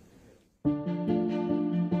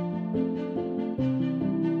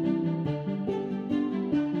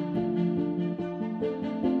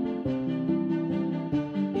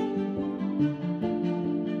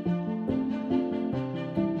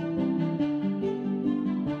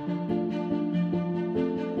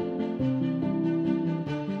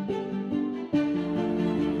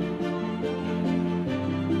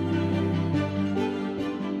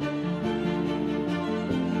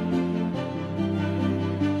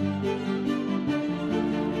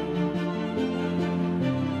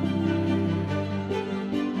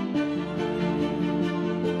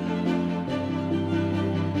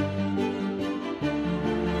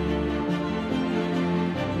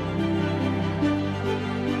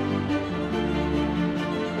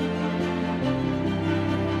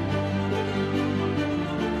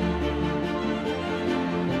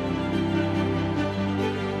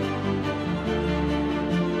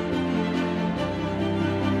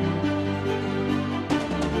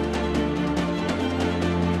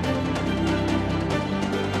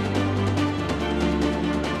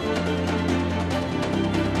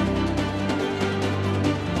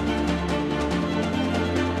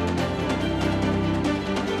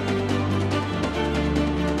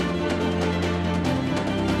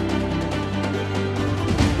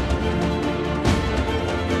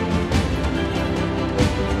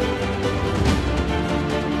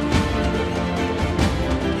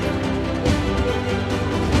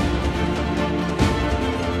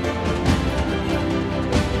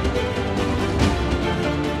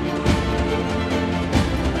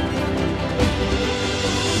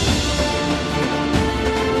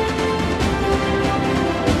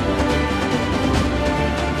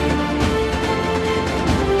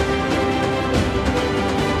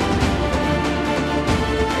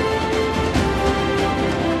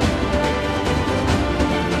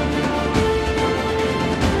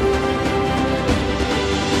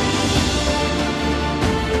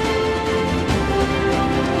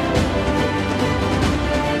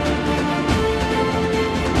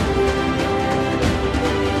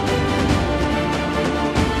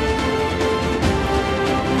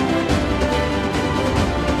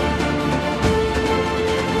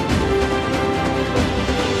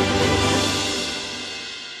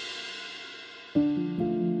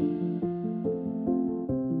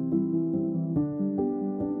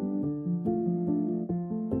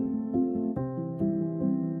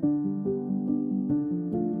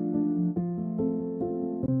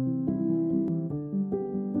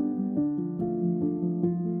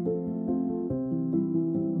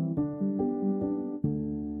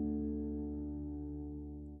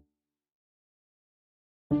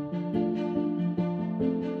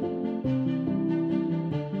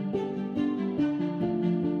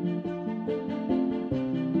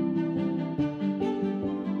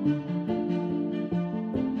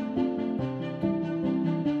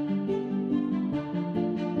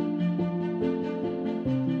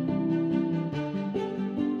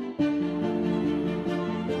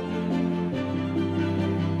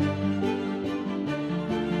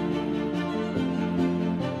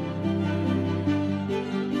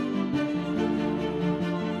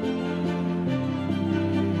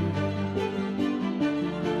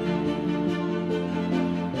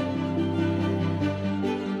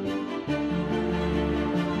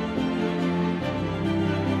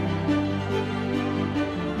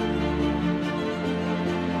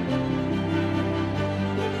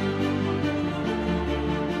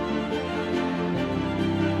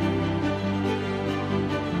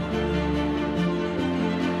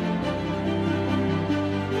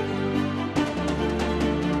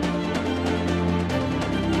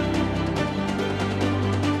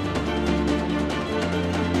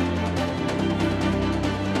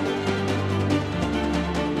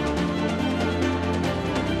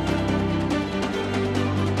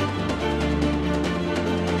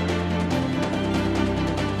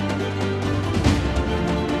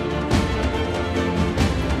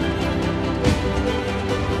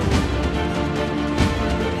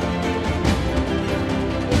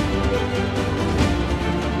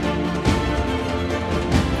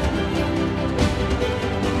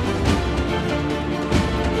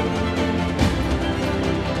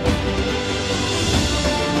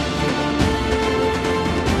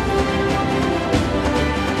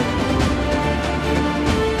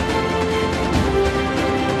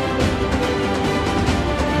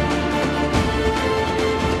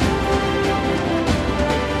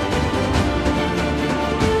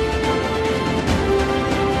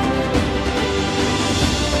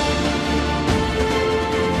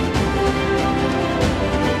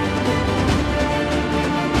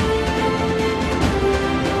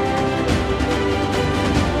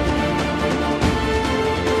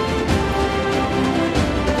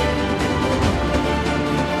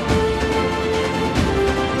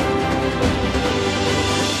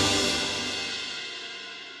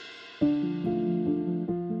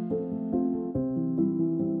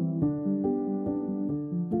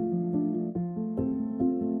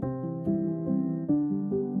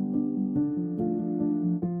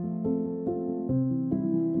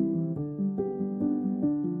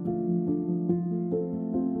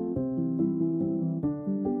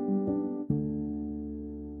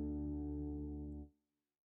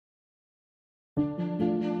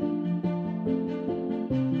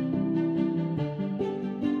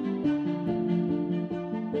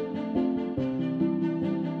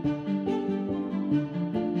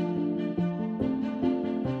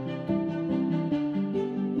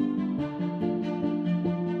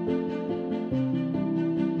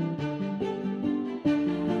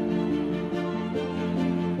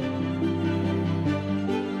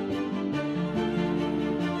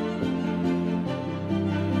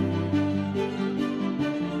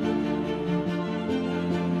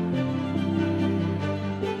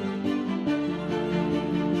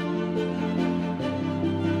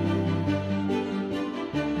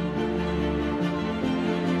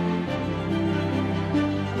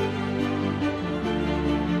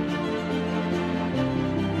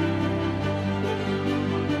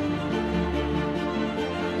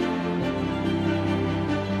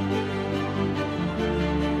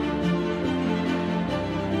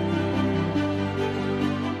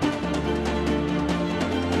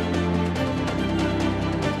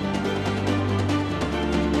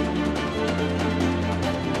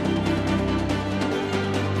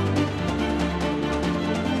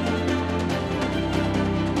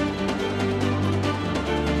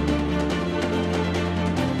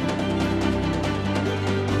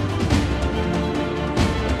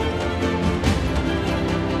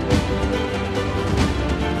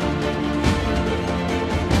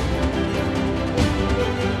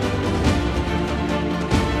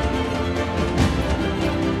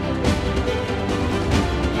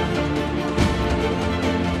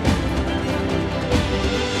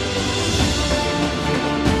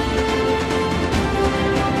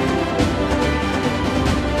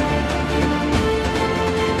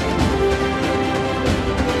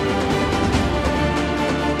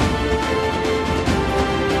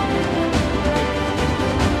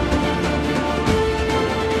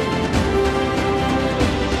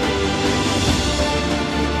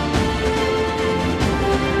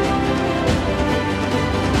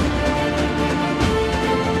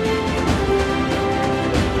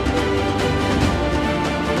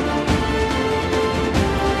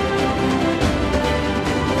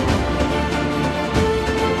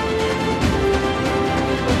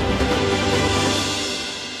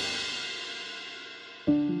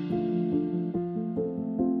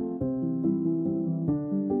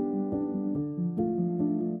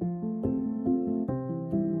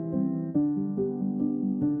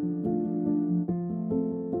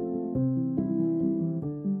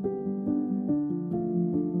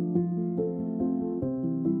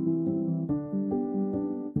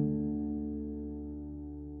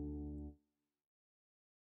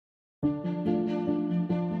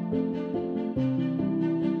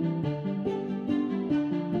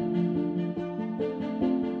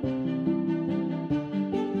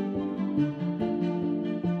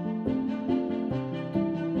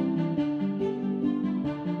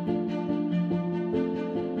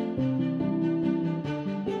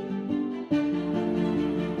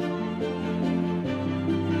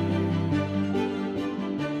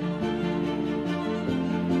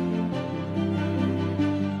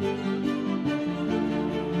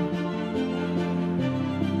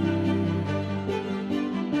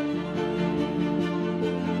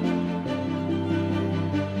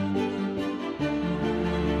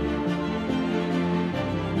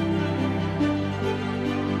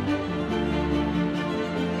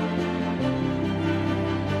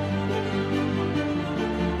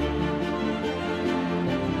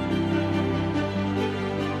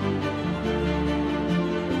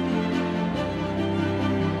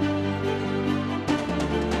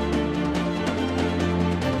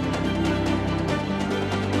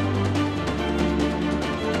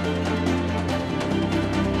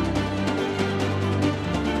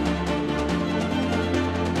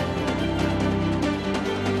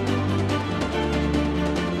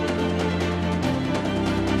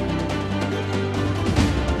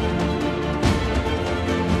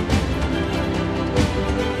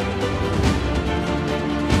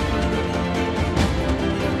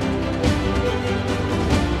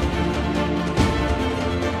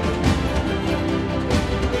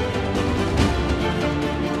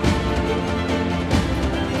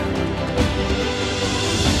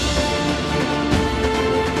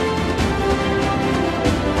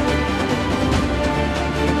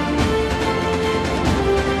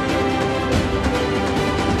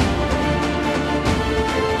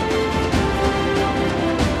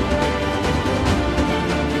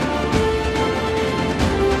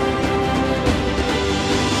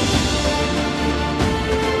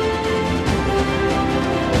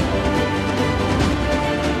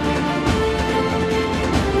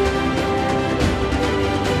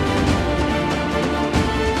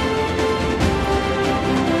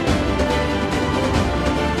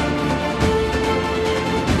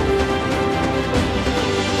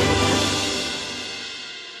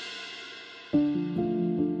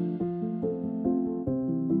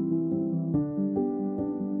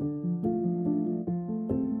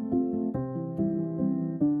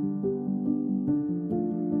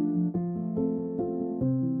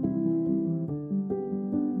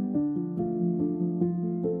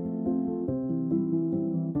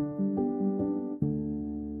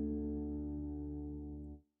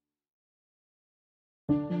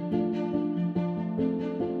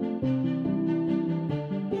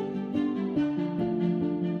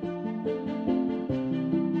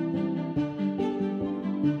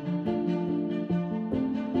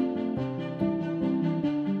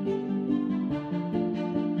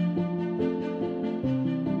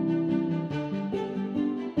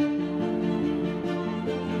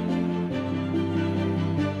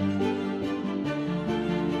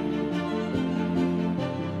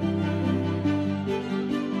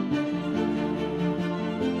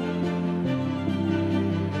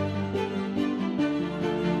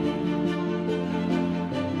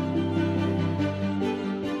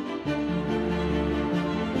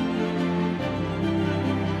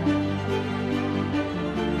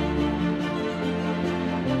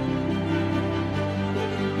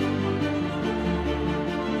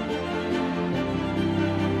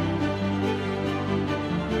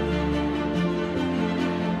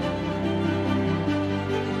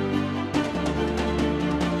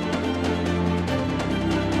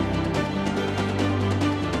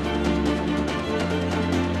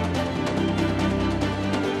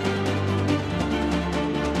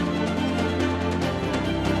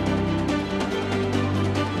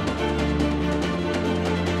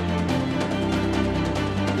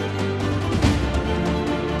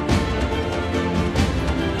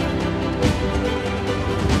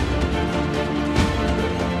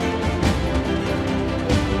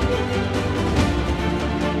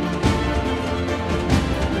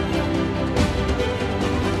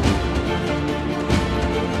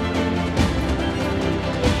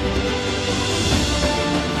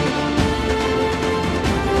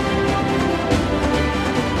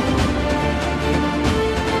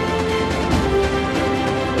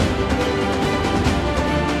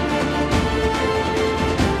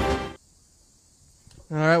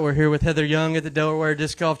 that. We're here with Heather Young at the Delaware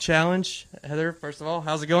Disc Golf Challenge. Heather, first of all,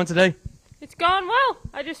 how's it going today? It's gone well.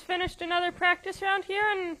 I just finished another practice round here,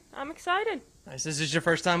 and I'm excited. Nice. This is your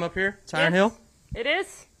first time up here, Iron Yes, Hill? It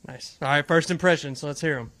is. Nice. All right, first impressions. Let's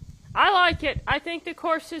hear them. I like it. I think the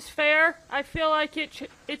course is fair. I feel like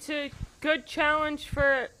it's a good challenge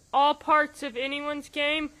for all parts of anyone's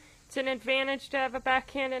game. It's an advantage to have a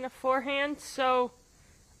backhand and a forehand, so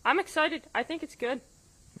I'm excited. I think it's good.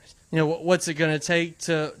 You know, what's it going to take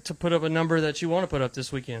to put up a number that you want to put up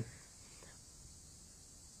this weekend?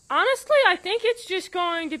 Honestly, I think it's just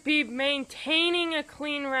going to be maintaining a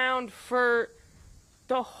clean round for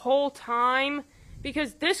the whole time,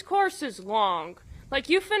 because this course is long. Like,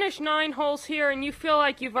 you finish 9 holes here and you feel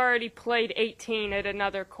like you've already played 18 at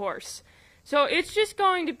another course. So it's just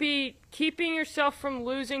going to be keeping yourself from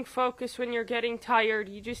losing focus when you're getting tired.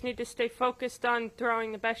 You just need to stay focused on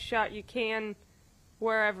throwing the best shot you can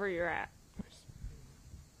wherever you're at.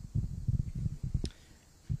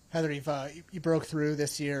 Heather, you broke through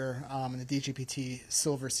this year in the DGPT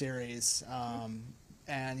Silver Series,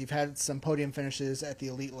 and you've had some podium finishes at the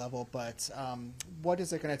elite level, but what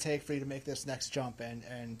is it going to take for you to make this next jump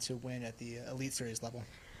and to win at the Elite Series level?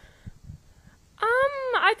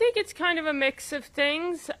 I think it's kind of a mix of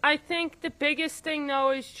things. I think the biggest thing,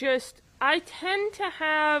 though, is just I tend to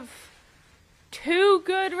have 2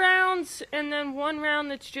 good rounds and then 1 round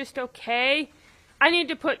that's just okay. I need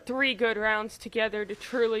to put 3 good rounds together to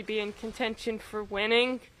truly be in contention for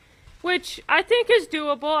winning, which I think is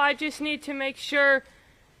doable. I just need to make sure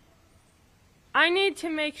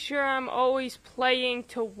I'm always playing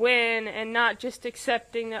to win and not just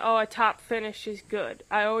accepting that, oh, a top finish is good.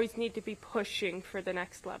 I always need to be pushing for the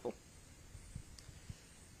next level.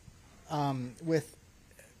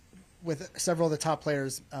 With several of the top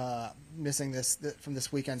players missing from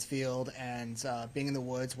this weekend's field and being in the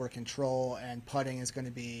woods where control and putting is going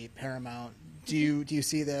to be paramount, do you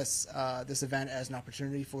see this event as an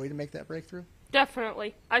opportunity for you to make that breakthrough?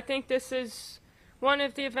 Definitely. I think this is one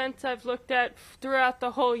of the events I've looked at throughout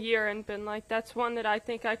the whole year and been like, that's one that I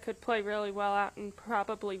think I could play really well at and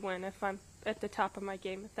probably win if I'm at the top of my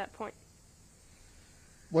game at that point.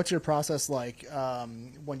 What's your process like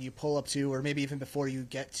when you pull up to, or maybe even before you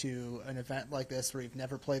get to an event like this where you've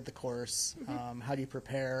never played the course? Mm-hmm. How do you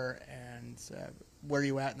prepare, and where are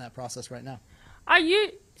you at in that process right now?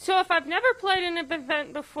 So if I've never played an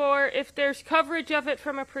event before, if there's coverage of it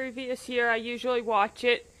from a previous year, I usually watch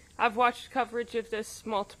it. I've watched coverage of this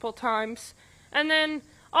multiple times. And then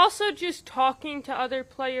also just talking to other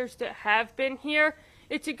players that have been here.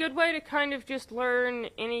 It's a good way to kind of just learn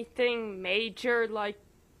anything major, like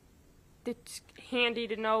it's handy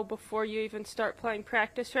to know before you even start playing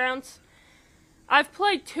practice rounds. I've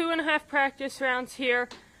played 2.5 practice rounds here.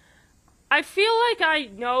 I feel like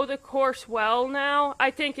I know the course well now.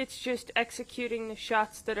 I think it's just executing the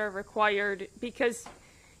shots that are required, because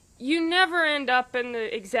you never end up in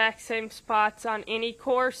the exact same spots on any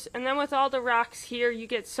course, and then with all the rocks here, you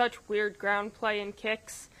get such weird ground play and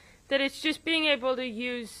kicks that it's just being able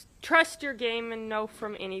to trust your game and know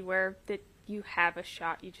from anywhere that you have a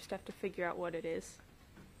shot. You just have to figure out what it is.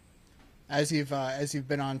 As you've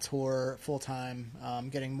been on tour full time,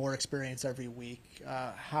 getting more experience every week,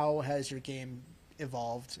 how has your game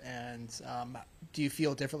evolved, and do you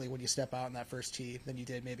feel differently when you step out on that first tee than you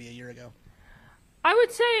did maybe a year ago? I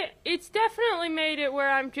would say it's definitely made it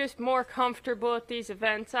where I'm just more comfortable at these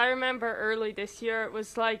events. I remember early this year it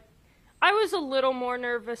was like I was a little more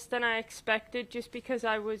nervous than I expected, just because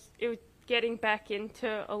it was getting back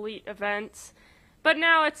into elite events. But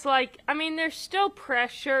now it's like, I mean, there's still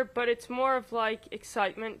pressure, but it's more of like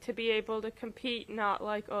excitement to be able to compete, not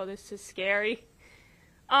like, oh, this is scary.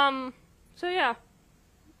 So yeah,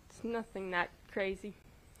 it's nothing that crazy.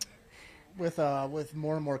 With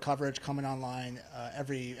more and more coverage coming online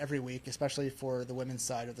every week, especially for the women's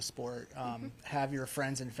side of the sport, have your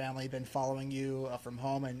friends and family been following you from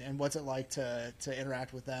home, and what's it like to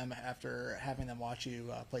interact with them after having them watch you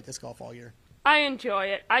play disc golf all year? I enjoy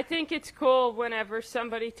it. I think it's cool whenever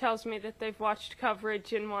somebody tells me that they've watched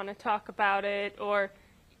coverage and want to talk about it, or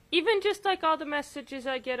even just like all the messages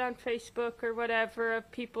I get on Facebook or whatever of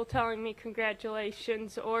people telling me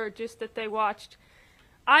congratulations or just that they watched.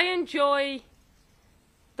 I enjoy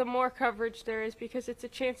the more coverage there is, because it's a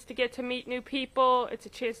chance to get to meet new people. It's a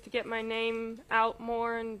chance to get my name out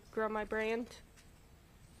more and grow my brand.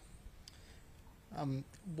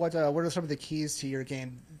 What are some of the keys to your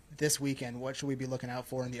game this weekend? What should we be looking out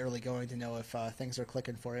for in the early going to know if things are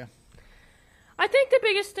clicking for you? I think the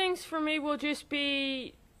biggest things for me will just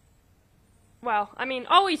be, well, I mean,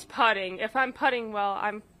 always putting. If I'm putting well,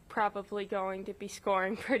 I'm probably going to be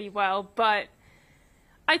scoring pretty well, but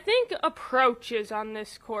I think approaches on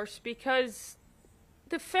this course, because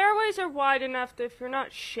the fairways are wide enough that if you're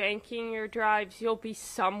not shanking your drives, you'll be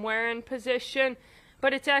somewhere in position.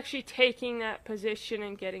 But it's actually taking that position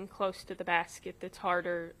and getting close to the basket that's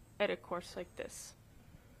harder at a course like this.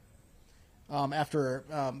 We're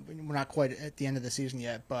not quite at the end of the season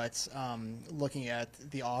yet, but looking at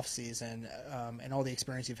the off season and all the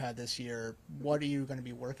experience you've had this year, what are you going to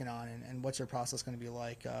be working on, and what's your process going to be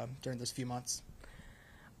like during those few months?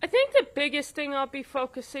 I think the biggest thing I'll be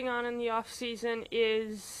focusing on in the off season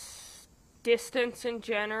is distance in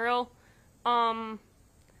general.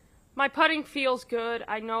 My putting feels good.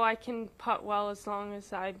 I know I can putt well as long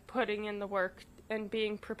as I'm putting in the work and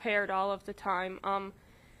being prepared all of the time.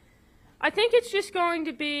 I think it's just going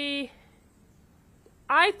to be,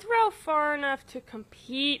 I throw far enough to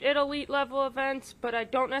compete at elite level events, but I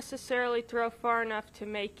don't necessarily throw far enough to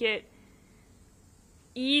make it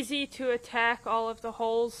easy to attack all of the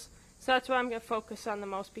holes. So that's what I'm going to focus on the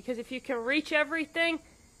most, because if you can reach everything,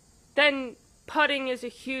 then putting is a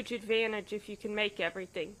huge advantage if you can make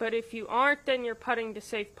everything. But if you aren't, then you're putting to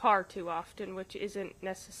save par too often, which isn't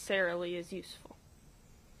necessarily as useful.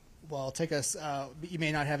 Well, take us. You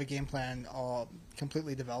may not have a game plan all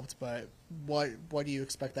completely developed, but what do you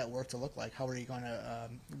expect that work to look like? How are you going to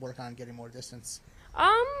work on getting more distance?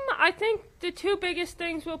 I think the two biggest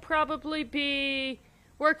things will probably be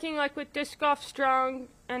working like with Disc Golf Strong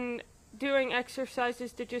and doing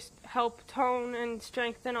exercises to just help tone and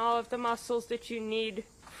strengthen all of the muscles that you need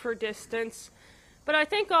for distance. But I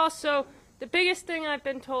think also the biggest thing I've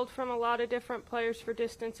been told from a lot of different players for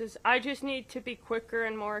distance is I just need to be quicker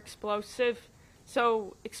and more explosive.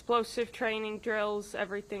 So explosive training drills,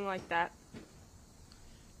 everything like that.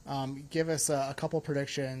 Give us a couple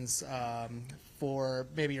predictions for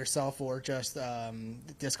maybe yourself or just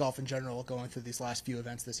disc golf in general going through these last few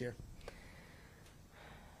events this year.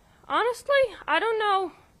 Honestly, I don't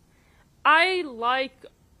know. I like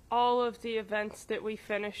all of the events that we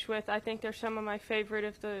finish with. I think they're some of my favorite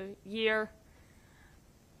of the year.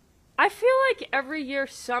 I feel like every year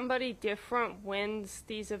somebody different wins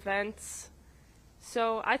these events.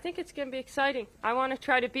 So I think it's going to be exciting. I want to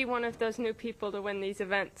try to be one of those new people to win these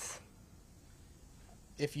events.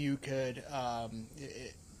 If you could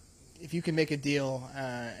make a deal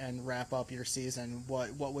and wrap up your season,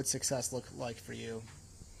 what would success look like for you?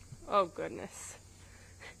 Oh, goodness.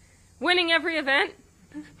 Winning every event?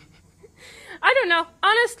 I don't know.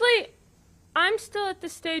 Honestly, I'm still at the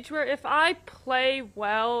stage where if I play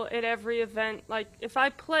well at every event, like if I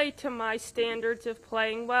play to my standards of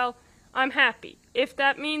playing well, I'm happy. If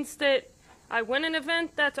that means that I win an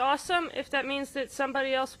event, that's awesome. If that means that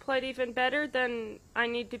somebody else played even better, then I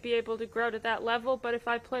need to be able to grow to that level. But if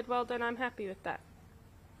I played well, then I'm happy with that.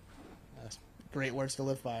 That's great words to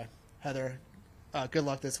live by. Heather, good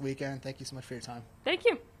luck this weekend. Thank you so much for your time. Thank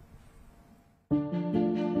you.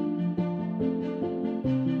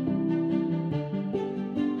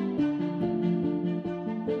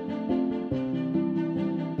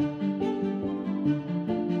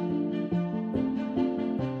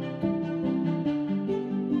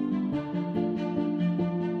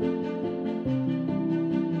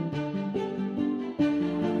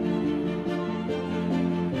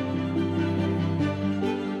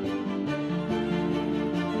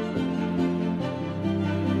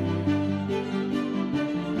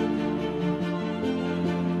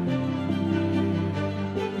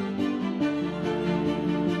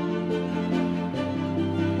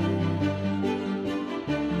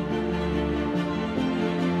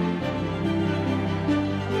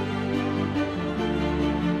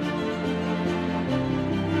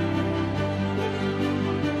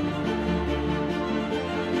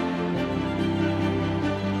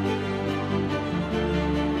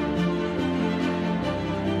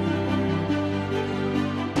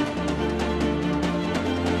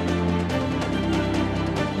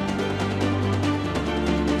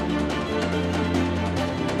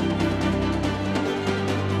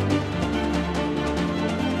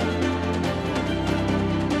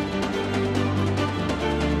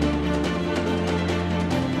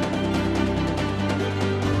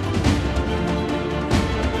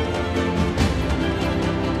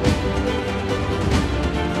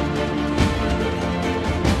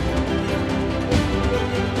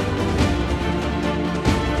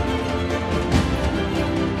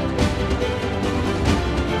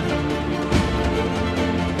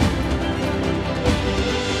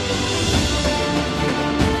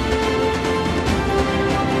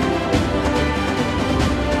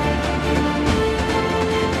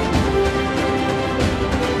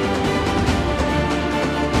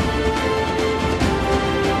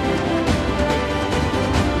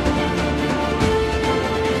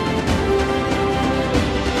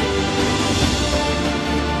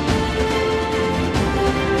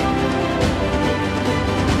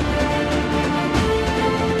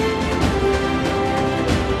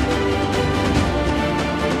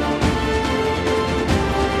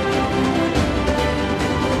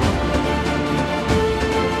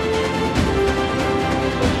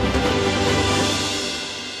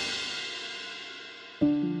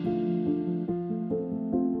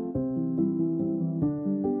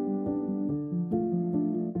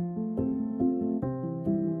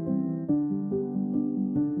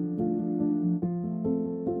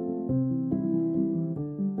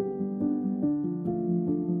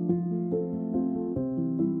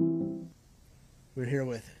 We're here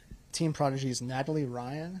with Team Prodigy's Natalie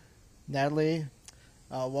Ryan. Natalie,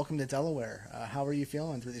 welcome to Delaware. How are you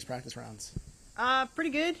feeling through these practice rounds?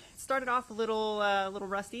 Pretty good. Started off a little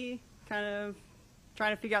rusty, kind of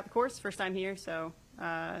trying to figure out the course. First time here, so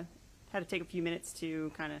had to take a few minutes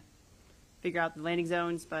to kind of figure out the landing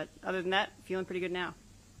zones. But other than that, feeling pretty good now.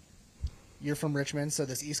 You're from Richmond, so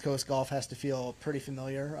this East Coast golf has to feel pretty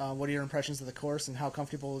familiar. What are your impressions of the course, and how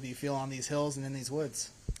comfortable do you feel on these hills and in these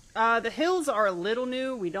woods? The hills are a little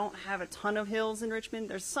new. We don't have a ton of hills in Richmond.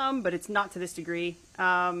 There's some, but it's not to this degree.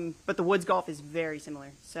 But the woods golf is very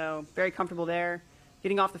similar, so very comfortable there.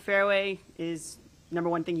 Getting off the fairway is number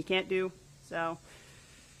one thing you can't do, so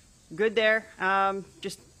good there.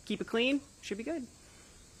 Just keep it clean. Should be good.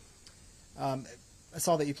 I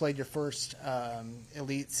saw that you played your first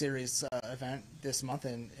Elite Series event this month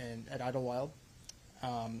at Idlewild.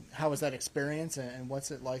 How was that experience, and what's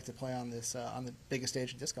it like to play on the biggest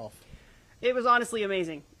stage in disc golf? It was honestly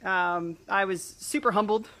amazing. I was super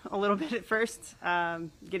humbled a little bit at first,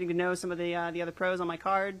 getting to know some of the other pros on my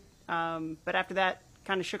card. But after that,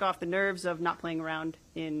 kind of shook off the nerves of not playing around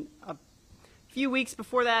in a few weeks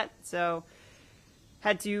before that. So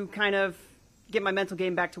had to kind of get my mental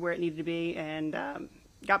game back to where it needed to be, and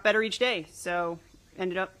got better each day. So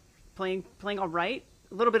ended up playing all right.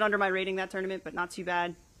 A little bit under my rating that tournament, but not too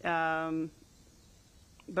bad. But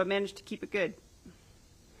managed to keep it good.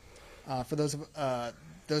 For those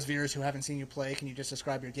viewers who haven't seen you play, can you just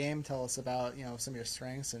describe your game? Tell us about some of your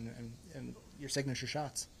strengths and your signature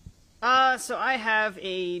shots. So I have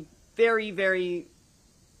a very, very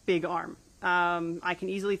big arm. I can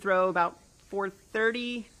easily throw about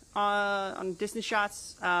 430 on distance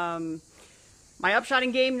shots. My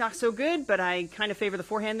upshotting game, not so good, but I kind of favor the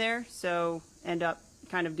forehand there, so end up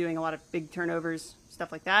kind of doing a lot of big turnovers,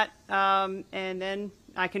 stuff like that. And then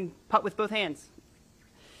I can putt with both hands.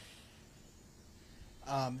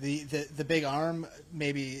 The big arm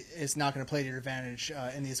maybe is not going to play to your advantage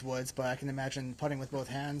in these woods, but I can imagine putting with both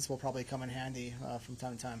hands will probably come in handy from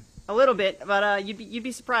time to time. A little bit, but you'd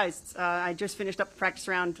be surprised. I just finished up the practice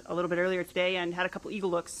round a little bit earlier today and had a couple eagle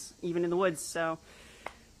looks even in the woods. So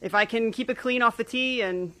if I can keep it clean off the tee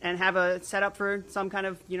and have a setup for some kind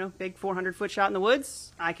of big 400-foot shot in the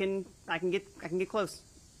woods, I can get close.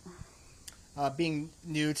 Being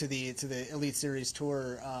new to the Elite Series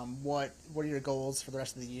Tour, what are your goals for the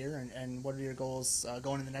rest of the year, and what are your goals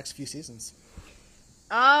going in the next few seasons?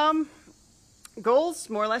 Goals,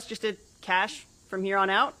 more or less, just to cash from here on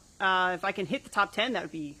out. If I can hit the top 10, that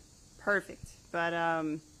would be perfect. But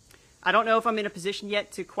I don't know if I'm in a position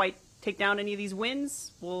yet to quite take down any of these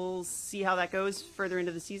wins. We'll see how that goes further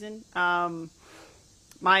into the season. My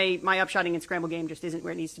upshotting and scramble game just isn't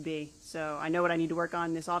where it needs to be. So I know what I need to work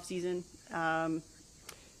on this off season.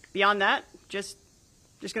 Beyond that, just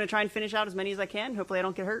going to try and finish out as many as I can. Hopefully I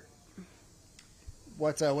don't get hurt.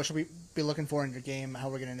 What should we be looking for in your game? How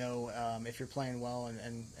we're going to know if you're playing well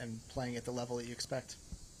and playing at the level that you expect?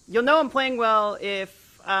 You'll know I'm playing well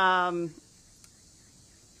if I'm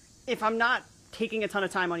not taking a ton of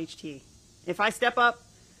time on each tee. If I step up,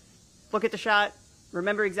 look at the shot,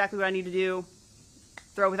 remember exactly what I need to do,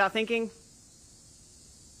 throw without thinking,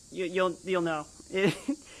 you'll know.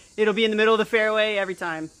 It'll be in the middle of the fairway every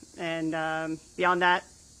time, and beyond that,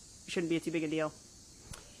 it shouldn't be too big a deal.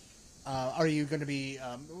 Are you going to be?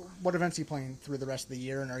 What events are you playing through the rest of the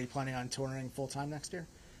year, and are you planning on touring full time next year?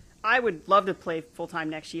 I would love to play full time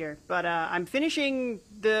next year, but I'm finishing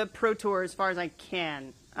the Pro Tour as far as I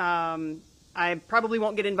can. I probably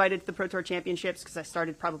won't get invited to the Pro Tour Championships because I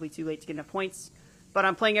started probably too late to get enough points, but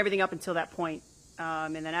I'm playing everything up until that point.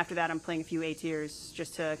 And then after that, I'm playing a few A tiers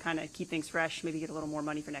just to kind of keep things fresh, maybe get a little more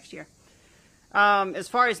money for next year. As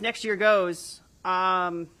far as next year goes,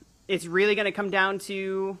 it's really going to come down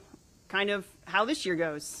to kind of how this year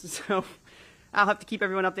goes. So I'll have to keep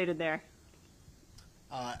everyone updated there.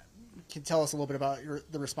 Can you tell us a little bit about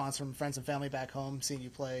the response from friends and family back home, seeing you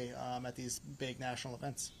play at these big national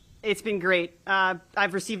events? It's been great.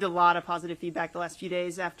 I've received a lot of positive feedback the last few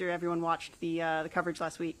days after everyone watched the coverage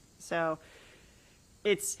last week. So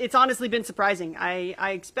it's honestly been surprising.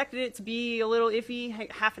 I expected it to be a little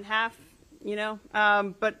iffy, half and half,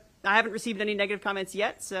 but I haven't received any negative comments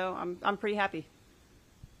yet, so I'm pretty happy.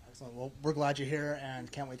 Excellent. Well, we're glad you're here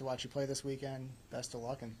and can't wait to watch you play this weekend. Best of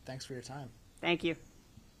luck, and thanks for your time. Thank you.